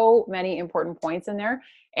so many important points in there.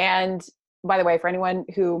 And by the way, for anyone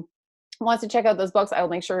who wants to check out those books, I will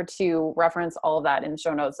make sure to reference all of that in the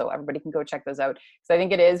show notes so everybody can go check those out. So I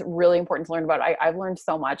think it is really important to learn about. I've learned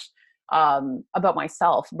so much about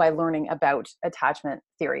myself by learning about attachment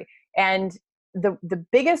theory. And the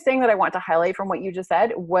biggest thing that I want to highlight from what you just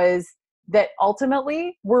said was that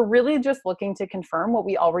ultimately we're really just looking to confirm what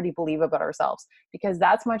we already believe about ourselves, because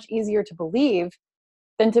that's much easier to believe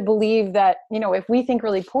than to believe that, you know, if we think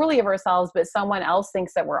really poorly of ourselves, but someone else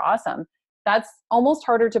thinks that we're awesome, that's almost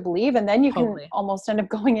harder to believe. And then you can almost end up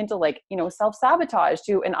going into like, you know, self-sabotage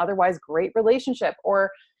to an otherwise great relationship,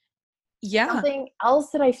 or something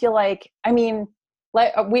else that I feel like, I mean,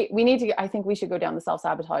 like we need to, I think we should go down the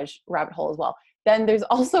self-sabotage rabbit hole as well. Then there's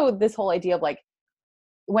also this whole idea of like,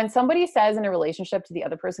 when somebody says in a relationship to the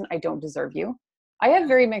other person, I don't deserve you, I have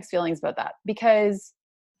very mixed feelings about that, because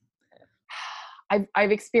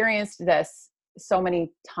I've experienced this so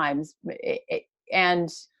many times, and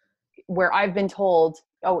where I've been told,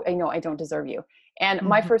 oh, I know I don't deserve you. And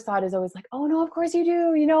my first thought is always like, oh no, of course you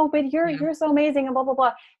do, you know, but you're so amazing and blah, blah,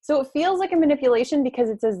 blah. So it feels like a manipulation, because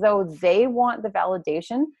it's as though they want the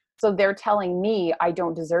validation. So they're telling me I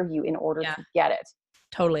don't deserve you in order to get it.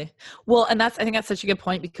 Totally. Well, and I think that's such a good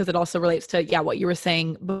point, because it also relates to, what you were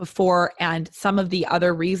saying before, and some of the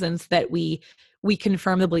other reasons that we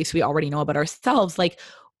confirm the beliefs we already know about ourselves, like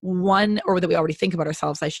or that we already think about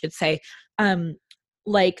ourselves, I should say.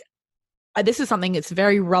 This is something that's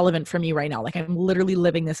very relevant for me right now. Like I'm literally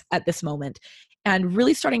living this at this moment, and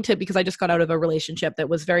really starting to, because I just got out of a relationship that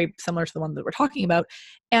was very similar to the one that we're talking about.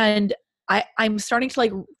 And I'm starting to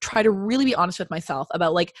like try to really be honest with myself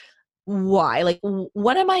about like, why, like,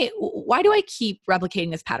 why do I keep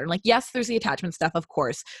replicating this pattern? Like, yes, there's the attachment stuff, of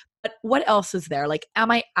course, but what else is there? Like, am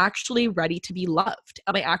I actually ready to be loved?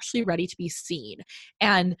 Am I actually ready to be seen?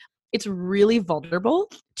 And it's really vulnerable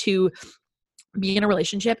to be in a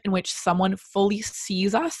relationship in which someone fully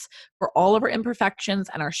sees us for all of our imperfections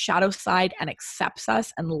and our shadow side, and accepts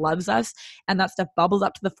us and loves us. And that stuff bubbles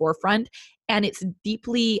up to the forefront. And it's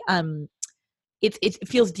deeply, it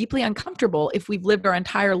feels deeply uncomfortable if we've lived our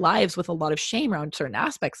entire lives with a lot of shame around certain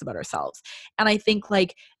aspects about ourselves. And I think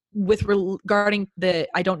like regarding the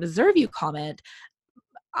I don't deserve you comment,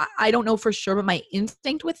 I don't know for sure, but my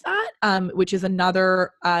instinct with that, which is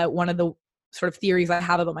another one of the sort of theories I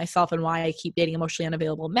have about myself and why I keep dating emotionally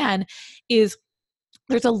unavailable men, is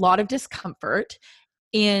there's a lot of discomfort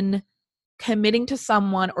in committing to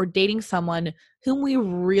someone or dating someone whom we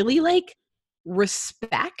really like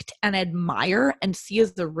respect and admire and see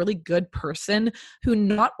as a really good person, who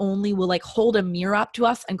not only will like hold a mirror up to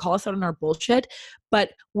us and call us out on our bullshit,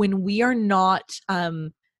 but when we are not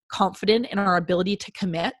confident in our ability to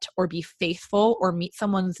commit or be faithful or meet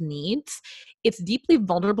someone's needs, it's deeply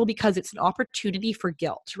vulnerable because it's an opportunity for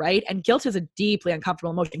guilt, right? And guilt is a deeply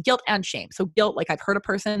uncomfortable emotion, guilt and shame. So guilt, like I've hurt a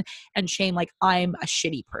person, and shame, like I'm a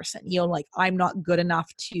shitty person, like I'm not good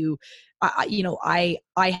enough to,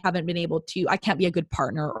 I haven't been able to, I can't be a good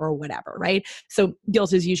partner or whatever, right? So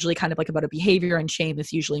guilt is usually kind of like about a behavior, and shame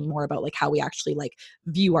is usually more about like how we actually like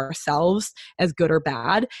view ourselves as good or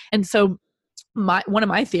bad. And so one of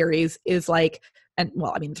my theories is like, and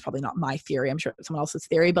well, I mean, it's probably not my theory, I'm sure it's someone else's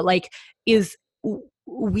theory, but like, is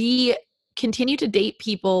we continue to date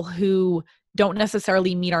people who don't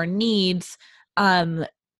necessarily meet our needs.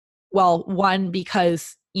 Well, one,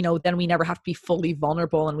 because, then we never have to be fully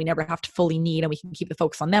vulnerable, and we never have to fully need, and we can keep the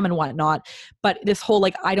focus on them and whatnot. But this whole,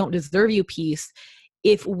 like, I don't deserve you piece,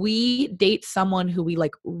 if we date someone who we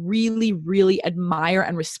like really, really admire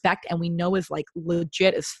and respect, and we know is like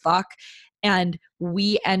legit as fuck, and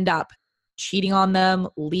we end up cheating on them,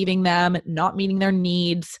 leaving them, not meeting their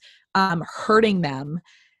needs, hurting them,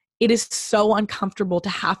 it is so uncomfortable to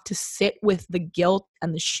have to sit with the guilt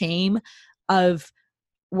and the shame of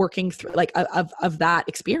working through, like, of that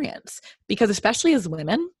experience. Because especially as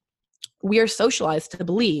women, we are socialized to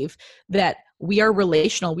believe that we are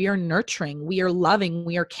relational, we are nurturing, we are loving,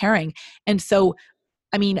 we are caring. And so,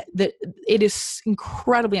 I mean, it is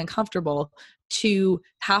incredibly uncomfortable to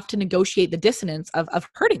have to negotiate the dissonance of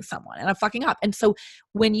hurting someone and of fucking up. And so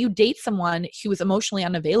when you date someone who is emotionally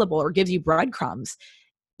unavailable or gives you breadcrumbs,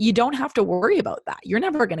 you don't have to worry about that. You're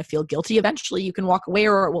never going to feel guilty. Eventually you can walk away,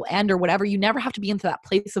 or it will end, or whatever. You never have to be into that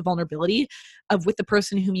place of vulnerability of with the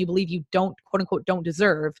person whom you believe you don't, quote unquote, don't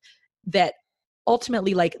deserve. That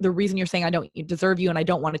ultimately, like, the reason you're saying I don't deserve you and I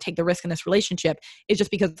don't want to take the risk in this relationship is just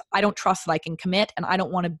because I don't trust that I can commit, and I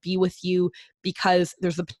don't want to be with you because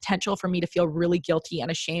there's the potential for me to feel really guilty and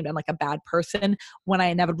ashamed and like a bad person when I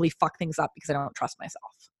inevitably fuck things up because I don't trust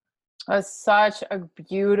myself. That's such a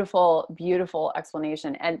beautiful, beautiful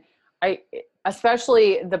explanation. And I,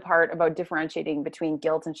 especially the part about differentiating between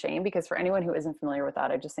guilt and shame, because for anyone who isn't familiar with that,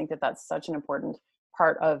 I just think that that's such an important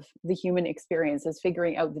part of the human experience, is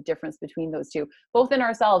figuring out the difference between those two, both in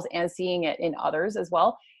ourselves and seeing it in others as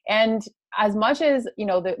well. And as much as,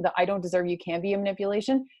 the I don't deserve you can be a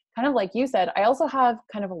manipulation, kind of like you said, I also have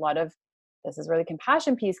kind of a lot of, this is where the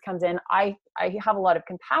compassion piece comes in. I have a lot of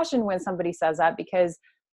compassion when somebody says that, because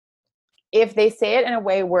if they say it in a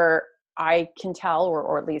way where I can tell,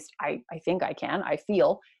 or at least I think I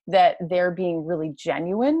feel that they're being really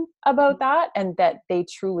genuine about that, and that they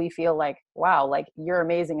truly feel like, wow, like, you're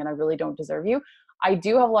amazing and I really don't deserve you. I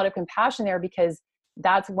do have a lot of compassion there, because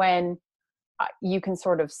that's when you can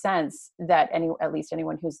sort of sense that at least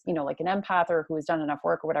anyone who's, like an empath or who has done enough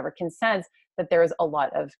work or whatever, can sense that there is a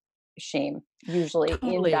lot of shame usually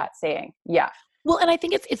in that saying. Yeah. Well, and I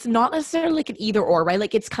think it's not necessarily like an either or, right?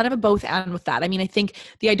 Like, it's kind of a both and with that. I mean, I think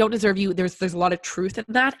the I don't deserve you, there's a lot of truth in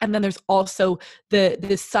that. And then there's also the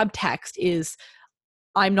subtext is,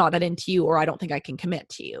 I'm not that into you, or I don't think I can commit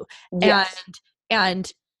to you. Yes.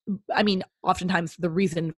 And I mean, oftentimes the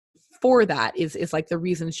reason for that is like the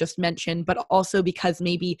reasons just mentioned, but also because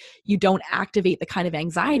maybe you don't activate the kind of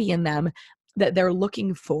anxiety in them that they're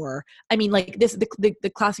looking for. I mean, like this,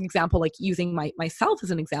 the classic example, like using myself as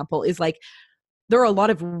an example, is like, there are a lot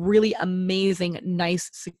of really amazing, nice,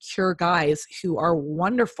 secure guys who are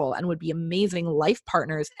wonderful and would be amazing life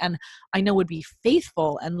partners, and I know would be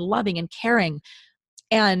faithful and loving and caring.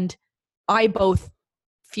 And I both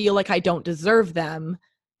feel like I don't deserve them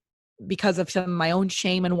because of some of my own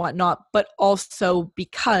shame and whatnot, but also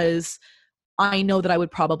because I know that I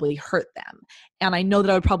would probably hurt them. And I know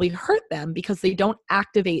that I would probably hurt them because they don't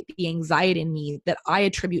activate the anxiety in me that I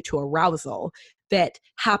attribute to arousal that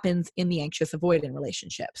happens in the anxious avoidant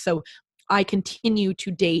relationship. So I continue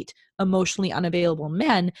to date emotionally unavailable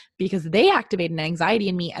men because they activate an anxiety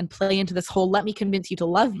in me and play into this whole let me convince you to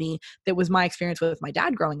love me that was my experience with my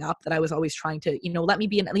dad growing up, that I was always trying to, let me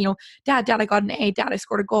be an, dad, I got an A, dad, I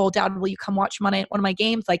scored a goal, dad, will you come watch one of my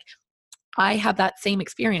games? Like, I have that same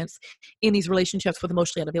experience in these relationships with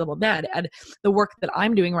emotionally unavailable men. And the work that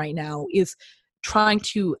I'm doing right now is trying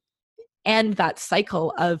to end that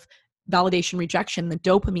cycle of validation rejection, the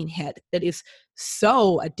dopamine hit that is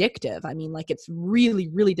so addictive. I mean, like, it's really,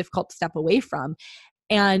 really difficult to step away from,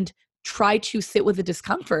 and try to sit with the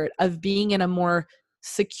discomfort of being in a more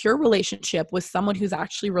secure relationship with someone who's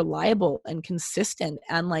actually reliable and consistent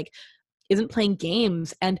and like isn't playing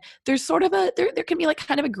games. And there's sort of there can be like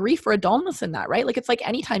kind of a grief or a dullness in that, right? Like, it's like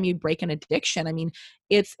anytime you break an addiction, I mean,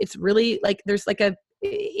 it's really like there's like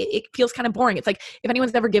it feels kind of boring. It's like if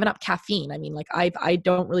anyone's ever given up caffeine, I mean, like I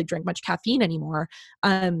don't really drink much caffeine anymore.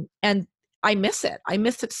 And I miss it. I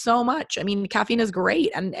miss it so much. I mean, caffeine is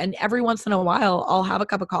great. And every once in a while I'll have a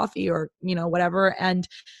cup of coffee or, whatever. And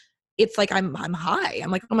it's like, I'm high. I'm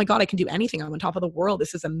like, oh my God, I can do anything. I'm on top of the world.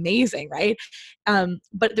 This is amazing. Right.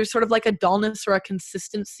 But there's sort of like a dullness or a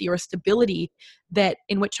consistency or a stability that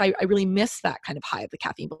in which I really miss that kind of high of the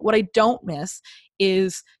caffeine. But what I don't miss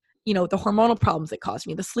is, the hormonal problems it caused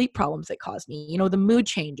me, the sleep problems it caused me, the mood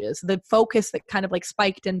changes, the focus that kind of like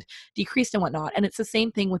spiked and decreased and whatnot. And it's the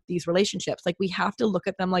same thing with these relationships. Like we have to look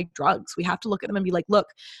at them like drugs. We have to look at them and be like, look,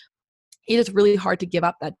 it is really hard to give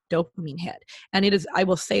up that dopamine hit. And it is, I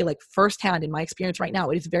will say, like firsthand in my experience right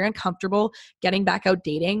now, it is very uncomfortable getting back out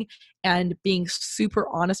dating and being super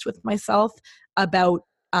honest with myself about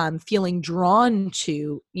feeling drawn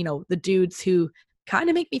to, the dudes who kind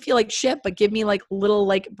of make me feel like shit, but give me like little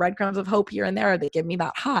like breadcrumbs of hope here and there that give me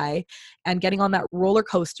that high and getting on that roller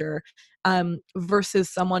coaster, versus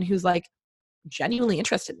someone who's like genuinely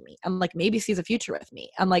interested in me and like maybe sees a future with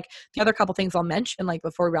me. And like the other couple things I'll mention like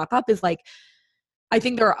before we wrap up is like, I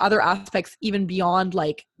think there are other aspects even beyond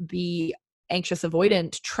like the anxious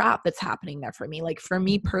avoidant trap that's happening there for me. Like for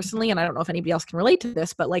me personally, and I don't know if anybody else can relate to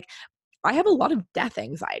this, but like I have a lot of death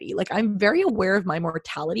anxiety. Like I'm very aware of my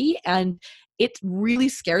mortality, and it really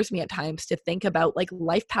scares me at times to think about like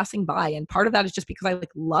life passing by. And part of that is just because I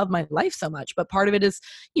like love my life so much, but part of it is,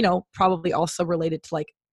 probably also related to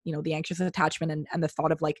like, the anxious attachment and the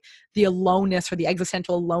thought of like the aloneness or the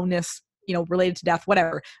existential aloneness, related to death,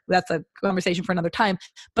 whatever. That's a conversation for another time.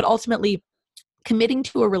 But ultimately, committing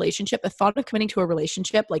to a relationship, the thought of committing to a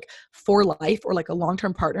relationship like for life or like a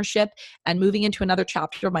long-term partnership and moving into another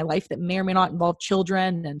chapter of my life that may or may not involve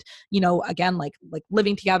children and, again, like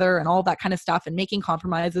living together and all that kind of stuff and making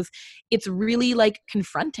compromises, it's really like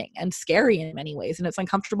confronting and scary in many ways. And it's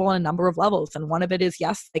uncomfortable on a number of levels. And one of it is,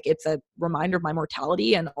 yes, like it's a reminder of my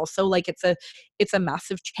mortality. And also like it's a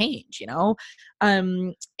massive change,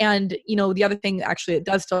 and, the other thing, actually, it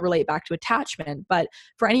does still relate back to attachment, but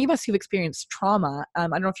for any of us who've experienced trauma, I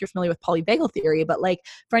don't know if you're familiar with polyvagal theory, but like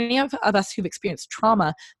for any of us who've experienced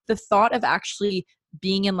trauma, the thought of actually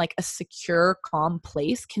being in like a secure, calm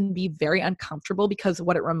place can be very uncomfortable because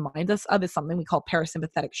what it reminds us of is something we call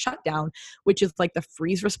parasympathetic shutdown, which is like the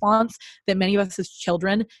freeze response that many of us as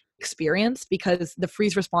children experienced, because the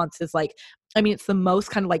freeze response is like, I mean, it's the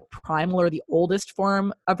most kind of like primal or the oldest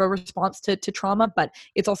form of a response to trauma, but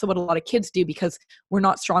it's also what a lot of kids do because we're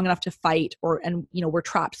not strong enough to fight and we're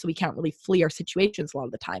trapped. So we can't really flee our situations a lot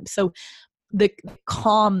of the time. So the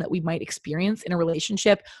calm that we might experience in a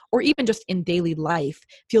relationship or even just in daily life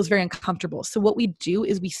feels very uncomfortable. So what we do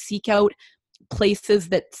is we seek out places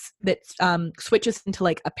that switches into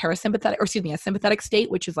like a sympathetic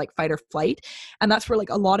state, which is like fight or flight. And that's where like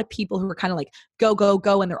a lot of people who are kind of like go, go,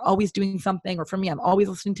 go, and they're always doing something. Or for me, I'm always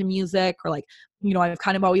listening to music, or like, I've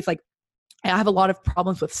kind of always like, I have a lot of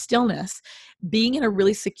problems with stillness. Being in a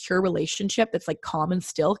really secure relationship that's like calm and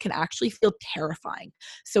still can actually feel terrifying.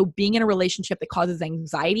 So being in a relationship that causes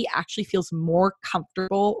anxiety actually feels more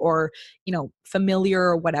comfortable or, familiar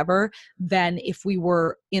or whatever than if we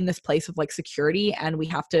were in this place of like security and we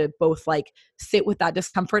have to both like sit with that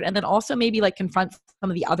discomfort and then also maybe like confront some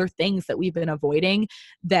of the other things that we've been avoiding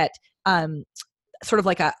that, sort of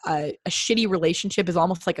like a shitty relationship is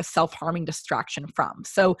almost like a self-harming distraction from.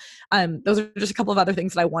 So those are just a couple of other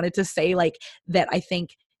things that I wanted to say, like that I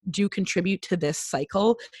think do contribute to this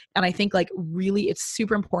cycle. And I think like really it's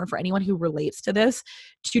super important for anyone who relates to this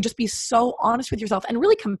to just be so honest with yourself and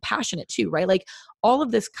really compassionate too, right? Like all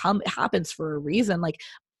of this happens for a reason. Like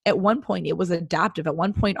at one point it was adaptive. At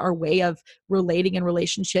one point our way of relating in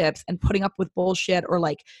relationships and putting up with bullshit, or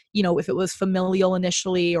like, if it was familial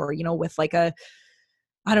initially, or, with like a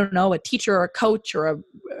teacher or a coach or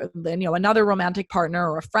another romantic partner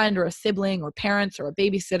or a friend or a sibling or parents or a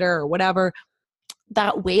babysitter or whatever,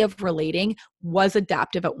 that way of relating was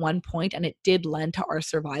adaptive at one point and it did lend to our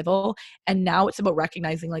survival. And now it's about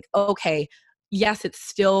recognizing like, okay, yes, it's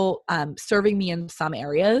still serving me in some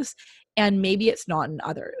areas and maybe it's not in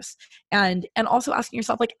others. And also asking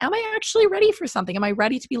yourself, like, am I actually ready for something? Am I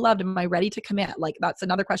ready to be loved? Am I ready to commit? Like, that's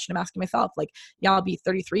another question I'm asking myself. Like, yeah, I'll be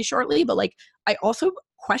 33 shortly, but like, I also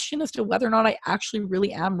question as to whether or not I actually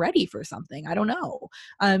really am ready for something. I don't know.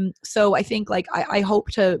 So I think like, I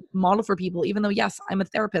hope to model for people, even though, yes, I'm a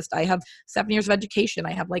therapist. I have 7 years of education.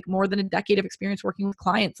 I have like more than a decade of experience working with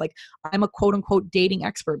clients. Like I'm a quote unquote dating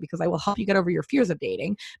expert because I will help you get over your fears of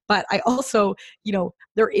dating. But I also,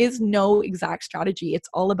 there is no exact strategy. It's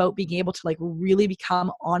all about being able to like really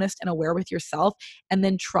become honest and aware with yourself and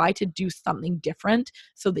then try to do something different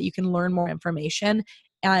so that you can learn more information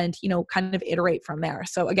and, kind of iterate from there.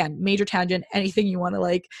 So again, major tangent, anything you want to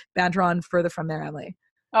like banter on further from there, Emily?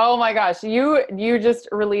 Oh my gosh, you just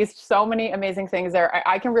released so many amazing things there.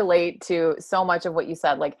 I can relate to so much of what you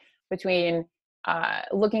said, like between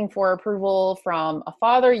looking for approval from a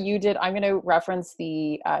father. You did. I'm going to reference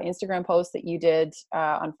the Instagram post that you did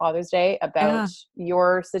on Father's Day about Yeah.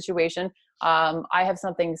 your situation. I have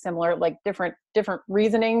something similar, like different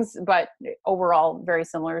reasonings, but overall very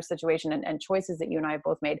similar situation and choices that you and I have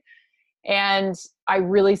both made. And I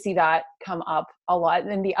really see that come up a lot.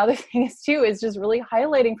 And the other thing is too, is just really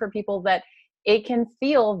highlighting for people that it can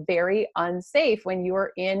feel very unsafe when you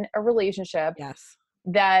are in a relationship Yes.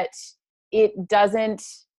 that it doesn't,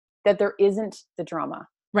 that there isn't the drama.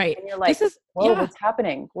 Right. And you're This like, is, whoa, yeah. what's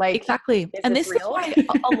happening? Like, Exactly. is And this this is real? why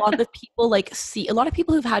a lot of people like see a lot of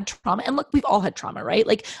people who've had trauma, and look, we've all had trauma, right?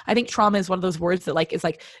 Like I think trauma is one of those words that like is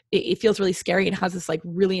like it feels really scary and has this like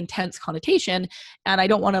really intense connotation. And I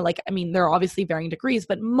don't want to like, I mean, there are obviously varying degrees,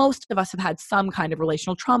 but most of us have had some kind of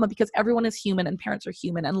relational trauma because everyone is human and parents are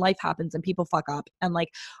human and life happens and people fuck up and like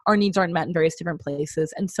our needs aren't met in various different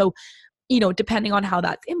places. And so, depending on how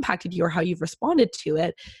that's impacted you or how you've responded to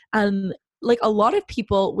it, like a lot of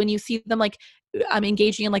people, when you see them like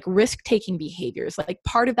engaging in like risk taking behaviors, like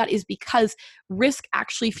part of that is because risk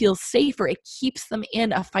actually feels safer. It keeps them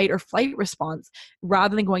in a fight or flight response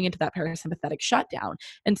rather than going into that parasympathetic shutdown.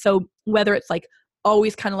 And so whether it's like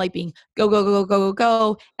always kind of like being go go go go go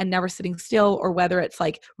go and never sitting still, or whether it's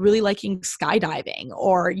like really liking skydiving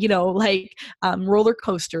or like roller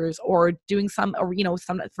coasters, or doing some, or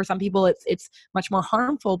some, for some people it's much more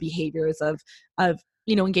harmful behaviors of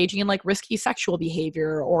engaging in like risky sexual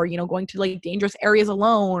behavior, or going to like dangerous areas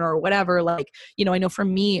alone or whatever. Like I know for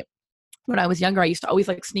me, when I was younger, I used to always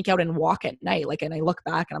like sneak out and walk at night. Like, and I look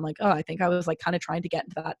back and I'm like, oh, I think I was like kind of trying to get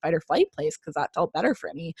into that fight or flight place because that felt better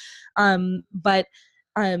for me. But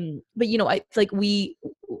I like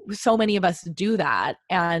so many of us do that,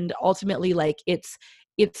 and ultimately, like it's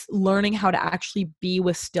learning how to actually be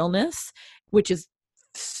with stillness, which is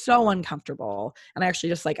so uncomfortable. And I actually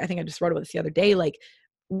just like, I think I just wrote about this the other day, like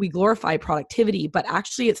we glorify productivity, but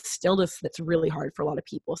actually it's stillness that's really hard for a lot of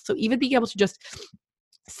people. So even being able to just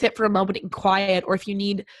sit for a moment in quiet, or if you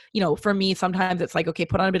need, for me, sometimes it's like, okay,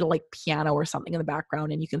 put on a bit of like piano or something in the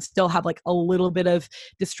background and you can still have like a little bit of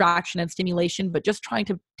distraction and stimulation, but just trying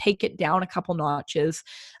to take it down a couple notches,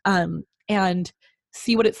 and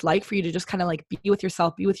see what it's like for you to just kind of like be with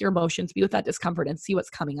yourself, be with your emotions, be with that discomfort, and see what's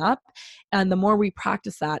coming up. And the more we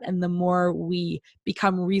practice that, and the more we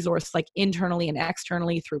become resourced like internally and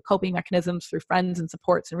externally through coping mechanisms, through friends and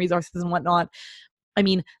supports and resources and whatnot, I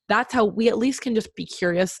mean, that's how we at least can just be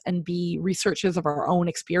curious and be researchers of our own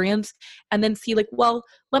experience, and then see like, well,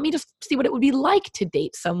 let me just see what it would be like to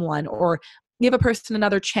date someone, or give a person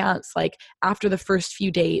another chance, like after the first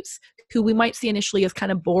few dates, who we might see initially as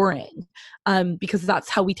kind of boring, because that's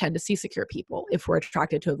how we tend to see secure people if we're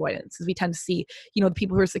attracted to avoidance, is we tend to see, the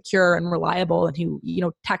people who are secure and reliable and who,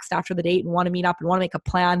 text after the date and want to meet up and want to make a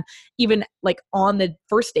plan, even like on the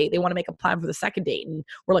first date, they want to make a plan for the second date. And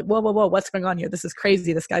we're like, whoa, whoa, whoa, what's going on here? This is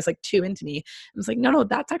crazy. This guy's like too into me. And it's like, no,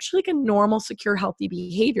 that's actually like a normal, secure, healthy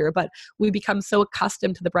behavior. But we become so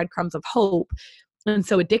accustomed to the breadcrumbs of hope and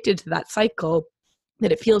so addicted to that cycle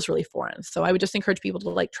that it feels really foreign. So I would just encourage people to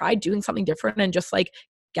like try doing something different and just like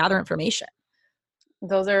gather information.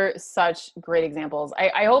 Those are such great examples.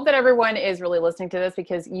 I hope that everyone is really listening to this,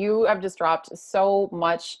 because you have just dropped so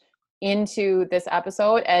much into this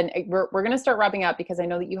episode, and we're going to start wrapping up because I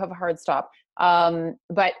know that you have a hard stop.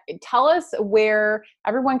 But tell us where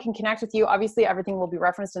everyone can connect with you. Obviously, everything will be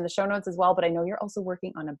referenced in the show notes as well, but I know you're also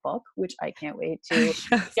working on a book, which I can't wait to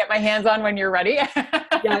Yes. get my hands on when you're ready.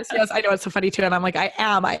 Yes, I know, it's so funny too. And I'm like, I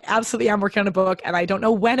absolutely am working on a book, and I don't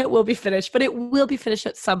know when it will be finished, but it will be finished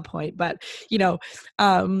at some point. But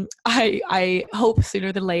I hope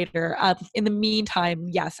sooner than later. In the meantime,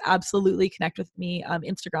 yes, absolutely connect with me.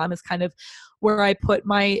 Instagram is kind of where I put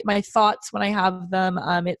my thoughts when I have them.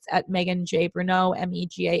 It's at Megan J Bruneau,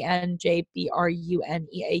 MEGAN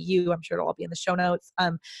JBRUNEAU. I'm sure it'll all be in the show notes.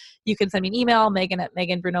 You can send me an email,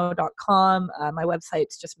 megan@meganbruneau.com. My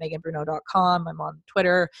website's just meganbruneau.com. I'm on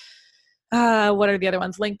Twitter. What are the other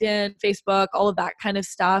ones? LinkedIn, Facebook, all of that kind of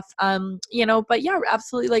stuff. But yeah,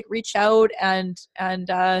 absolutely, like reach out, and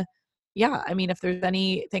yeah, I mean, if there's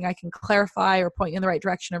anything I can clarify or point you in the right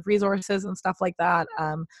direction of resources and stuff like that.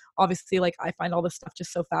 Obviously, like I find all this stuff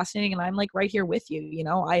just so fascinating, and I'm like right here with you.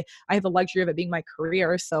 I have the luxury of it being my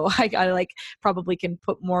career, so I like probably can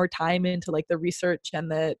put more time into like the research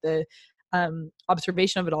and the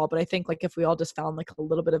observation of it all. But I think like if we all just found like a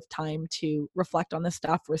little bit of time to reflect on this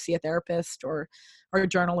stuff, or see a therapist, or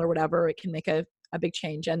journal or whatever, it can make a a big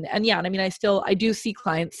change. And yeah, and I mean, I do see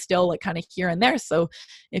clients still like kind of here and there. So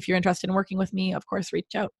if you're interested in working with me, of course,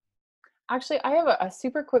 reach out. Actually, I have a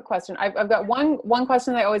super quick question. I've got one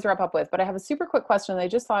question that I always wrap up with, but I have a super quick question that I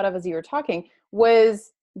just thought of as you were talking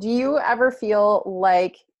was, do you ever feel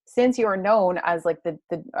like, since you are known as like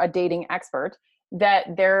a dating expert,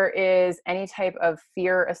 that there is any type of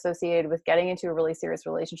fear associated with getting into a really serious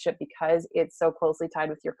relationship because it's so closely tied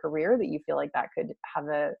with your career, that you feel like that could have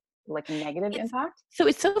a like negative impact? So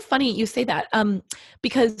it's so funny you say that,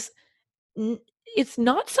 because it's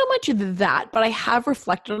not so much that, but I have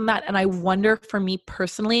reflected on that. And I wonder, for me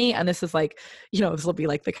personally, and this is like, this will be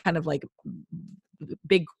like the kind of like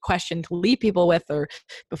big question to leave people with, or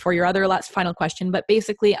before your other last final question. But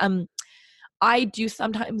basically, I do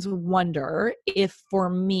sometimes wonder if for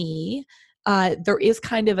me, there is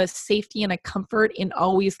kind of a safety and a comfort in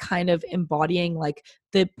always kind of embodying like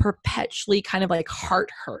the perpetually kind of like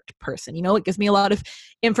heart hurt person. It gives me a lot of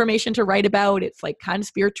information to write about. It's like kind of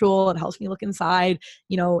spiritual. It helps me look inside.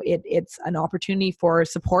 It's an opportunity for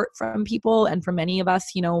support from people. And for many of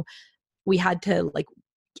us, we had to like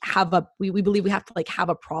we believe we have to like have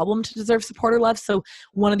a problem to deserve support or love. So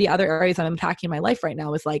one of the other areas I'm attacking in my life right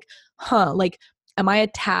now is like, like, am I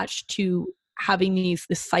attached to having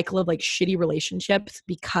this cycle of like shitty relationships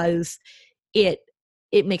because it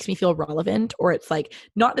makes me feel relevant? Or it's like,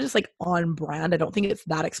 not that it's like on brand, I don't think it's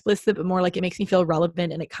that explicit, but more like it makes me feel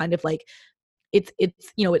relevant, and it kind of like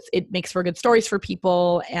it makes for good stories for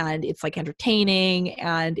people, and it's like entertaining,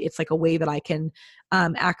 and it's like a way that I can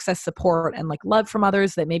access support and like love from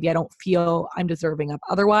others that maybe I don't feel I'm deserving of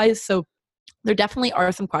otherwise. So there definitely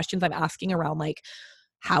are some questions I'm asking around like,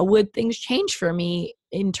 how would things change for me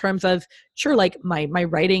in terms of, sure, like my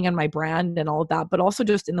writing and my brand and all of that, but also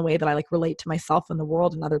just in the way that I like relate to myself and the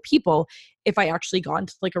world and other people if I actually got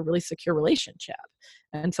into like a really secure relationship.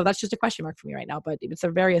 And so that's just a question mark for me right now, but it's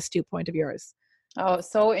a very astute point of yours. Oh,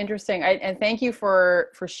 so interesting. And thank you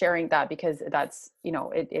for sharing that, because that's,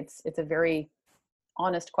 it's a very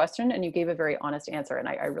honest question, and you gave a very honest answer. And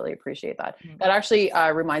I really appreciate that. Mm-hmm. That actually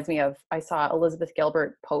reminds me of, I saw Elizabeth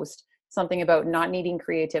Gilbert post something about not needing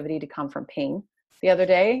creativity to come from pain the other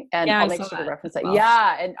day. And Yeah, I'll make sure to reference that. well.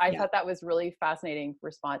 Yeah. And I thought that was really fascinating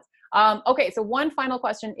response. Okay. So one final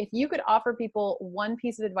question. If you could offer people one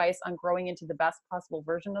piece of advice on growing into the best possible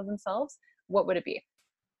version of themselves, what would it be?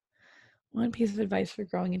 One piece of advice for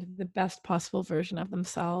growing into the best possible version of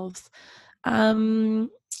themselves. I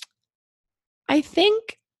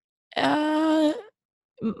think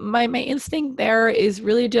my instinct there is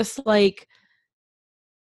really just like,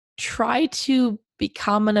 try to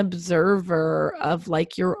become an observer of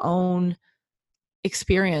like your own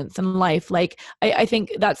experience in life. Like I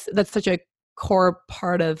think that's such a core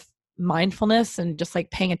part of mindfulness and just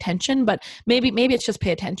like paying attention, but maybe it's just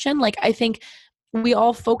pay attention. Like I think we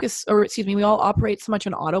all we all operate so much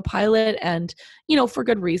on autopilot, and for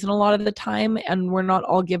good reason a lot of the time, and we're not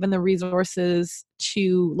all given the resources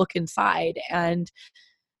to look inside. And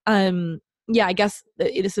yeah, I guess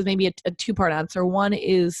this is maybe a two-part answer. One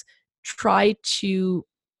is try to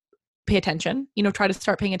pay attention, try to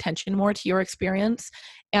start paying attention more to your experience.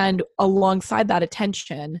 And alongside that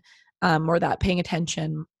attention, or that paying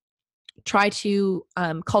attention, try to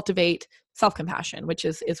cultivate self-compassion, which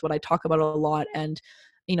is what I talk about a lot. And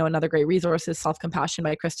another great resource is Self-Compassion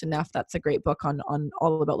by Kristin Neff. That's a great book on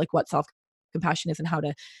all about like what self-compassion is and how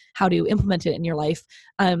to implement it in your life.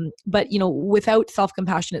 But without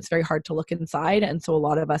self-compassion, it's very hard to look inside, and so a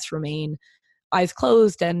lot of us remain eyes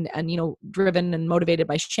closed and driven and motivated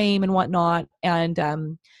by shame and whatnot. And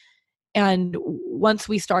once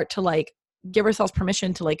we start to like give ourselves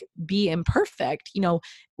permission to like be imperfect,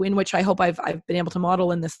 in which I hope I've been able to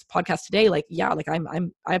model in this podcast today, like, yeah, like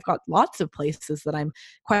I've got lots of places that I'm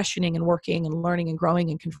questioning and working and learning and growing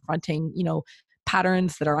and confronting,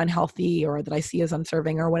 patterns that are unhealthy or that I see as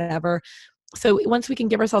unserving or whatever. So once we can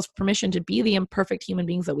give ourselves permission to be the imperfect human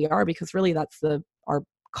beings that we are, because really that's our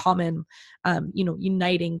common,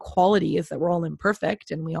 uniting quality is that we're all imperfect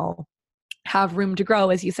and we all have room to grow,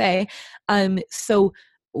 as you say. So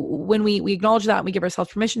when we acknowledge that, and we give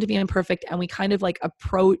ourselves permission to be imperfect, and we kind of like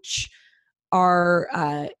approach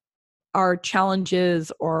our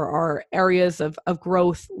challenges or our areas of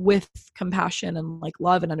growth with compassion and like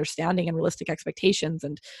love and understanding and realistic expectations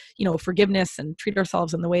and, forgiveness, and treat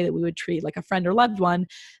ourselves in the way that we would treat like a friend or loved one,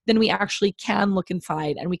 then we actually can look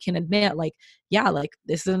inside and we can admit like, yeah, like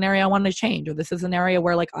this is an area I want to change, or this is an area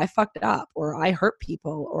where like I fucked up, or I hurt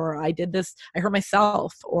people, or I did this, I hurt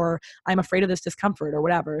myself, or I'm afraid of this discomfort or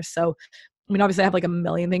whatever. So, I mean, obviously I have like a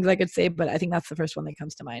million things I could say, but I think that's the first one that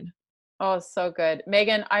comes to mind. Oh, so good.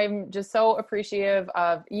 Megan, I'm just so appreciative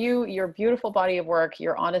of you, your beautiful body of work,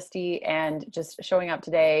 your honesty, and just showing up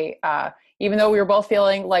today. Even though we were both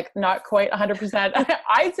feeling like not quite 100%,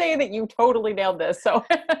 I'd say that you totally nailed this. So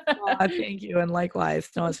Thank you. And likewise.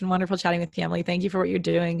 No, it's been wonderful chatting with you, Emily. Thank you for what you're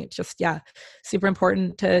doing. It's just, super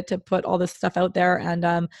important to put all this stuff out there. And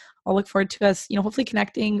I'll look forward to us, hopefully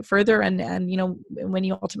connecting further and, when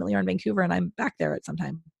you ultimately are in Vancouver and I'm back there at some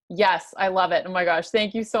time. yes, I love it. Oh my gosh.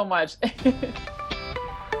 Thank you so much.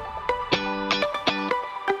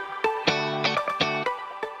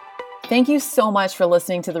 Thank you so much for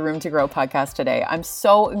listening to the Room to Grow podcast today. I'm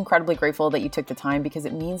so incredibly grateful that you took the time because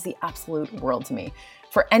it means the absolute world to me.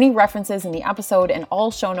 For any references in the episode and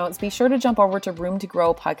all show notes, be sure to jump over to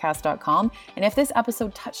roomtogrowpodcast.com. And if this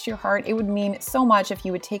episode touched your heart, it would mean so much if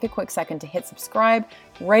you would take a quick second to hit subscribe,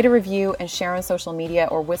 write a review, and share on social media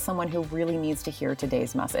or with someone who really needs to hear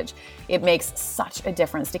today's message. It makes such a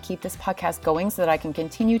difference to keep this podcast going so that I can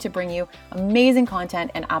continue to bring you amazing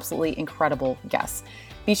content and absolutely incredible guests.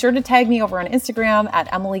 Be sure to tag me over on Instagram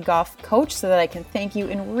at Emily Goff Coach so that I can thank you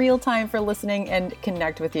in real time for listening and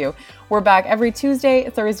connect with you. We're back every Tuesday,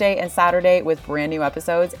 Thursday, and Saturday with brand new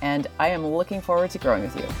episodes, and I am looking forward to growing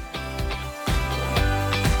with you.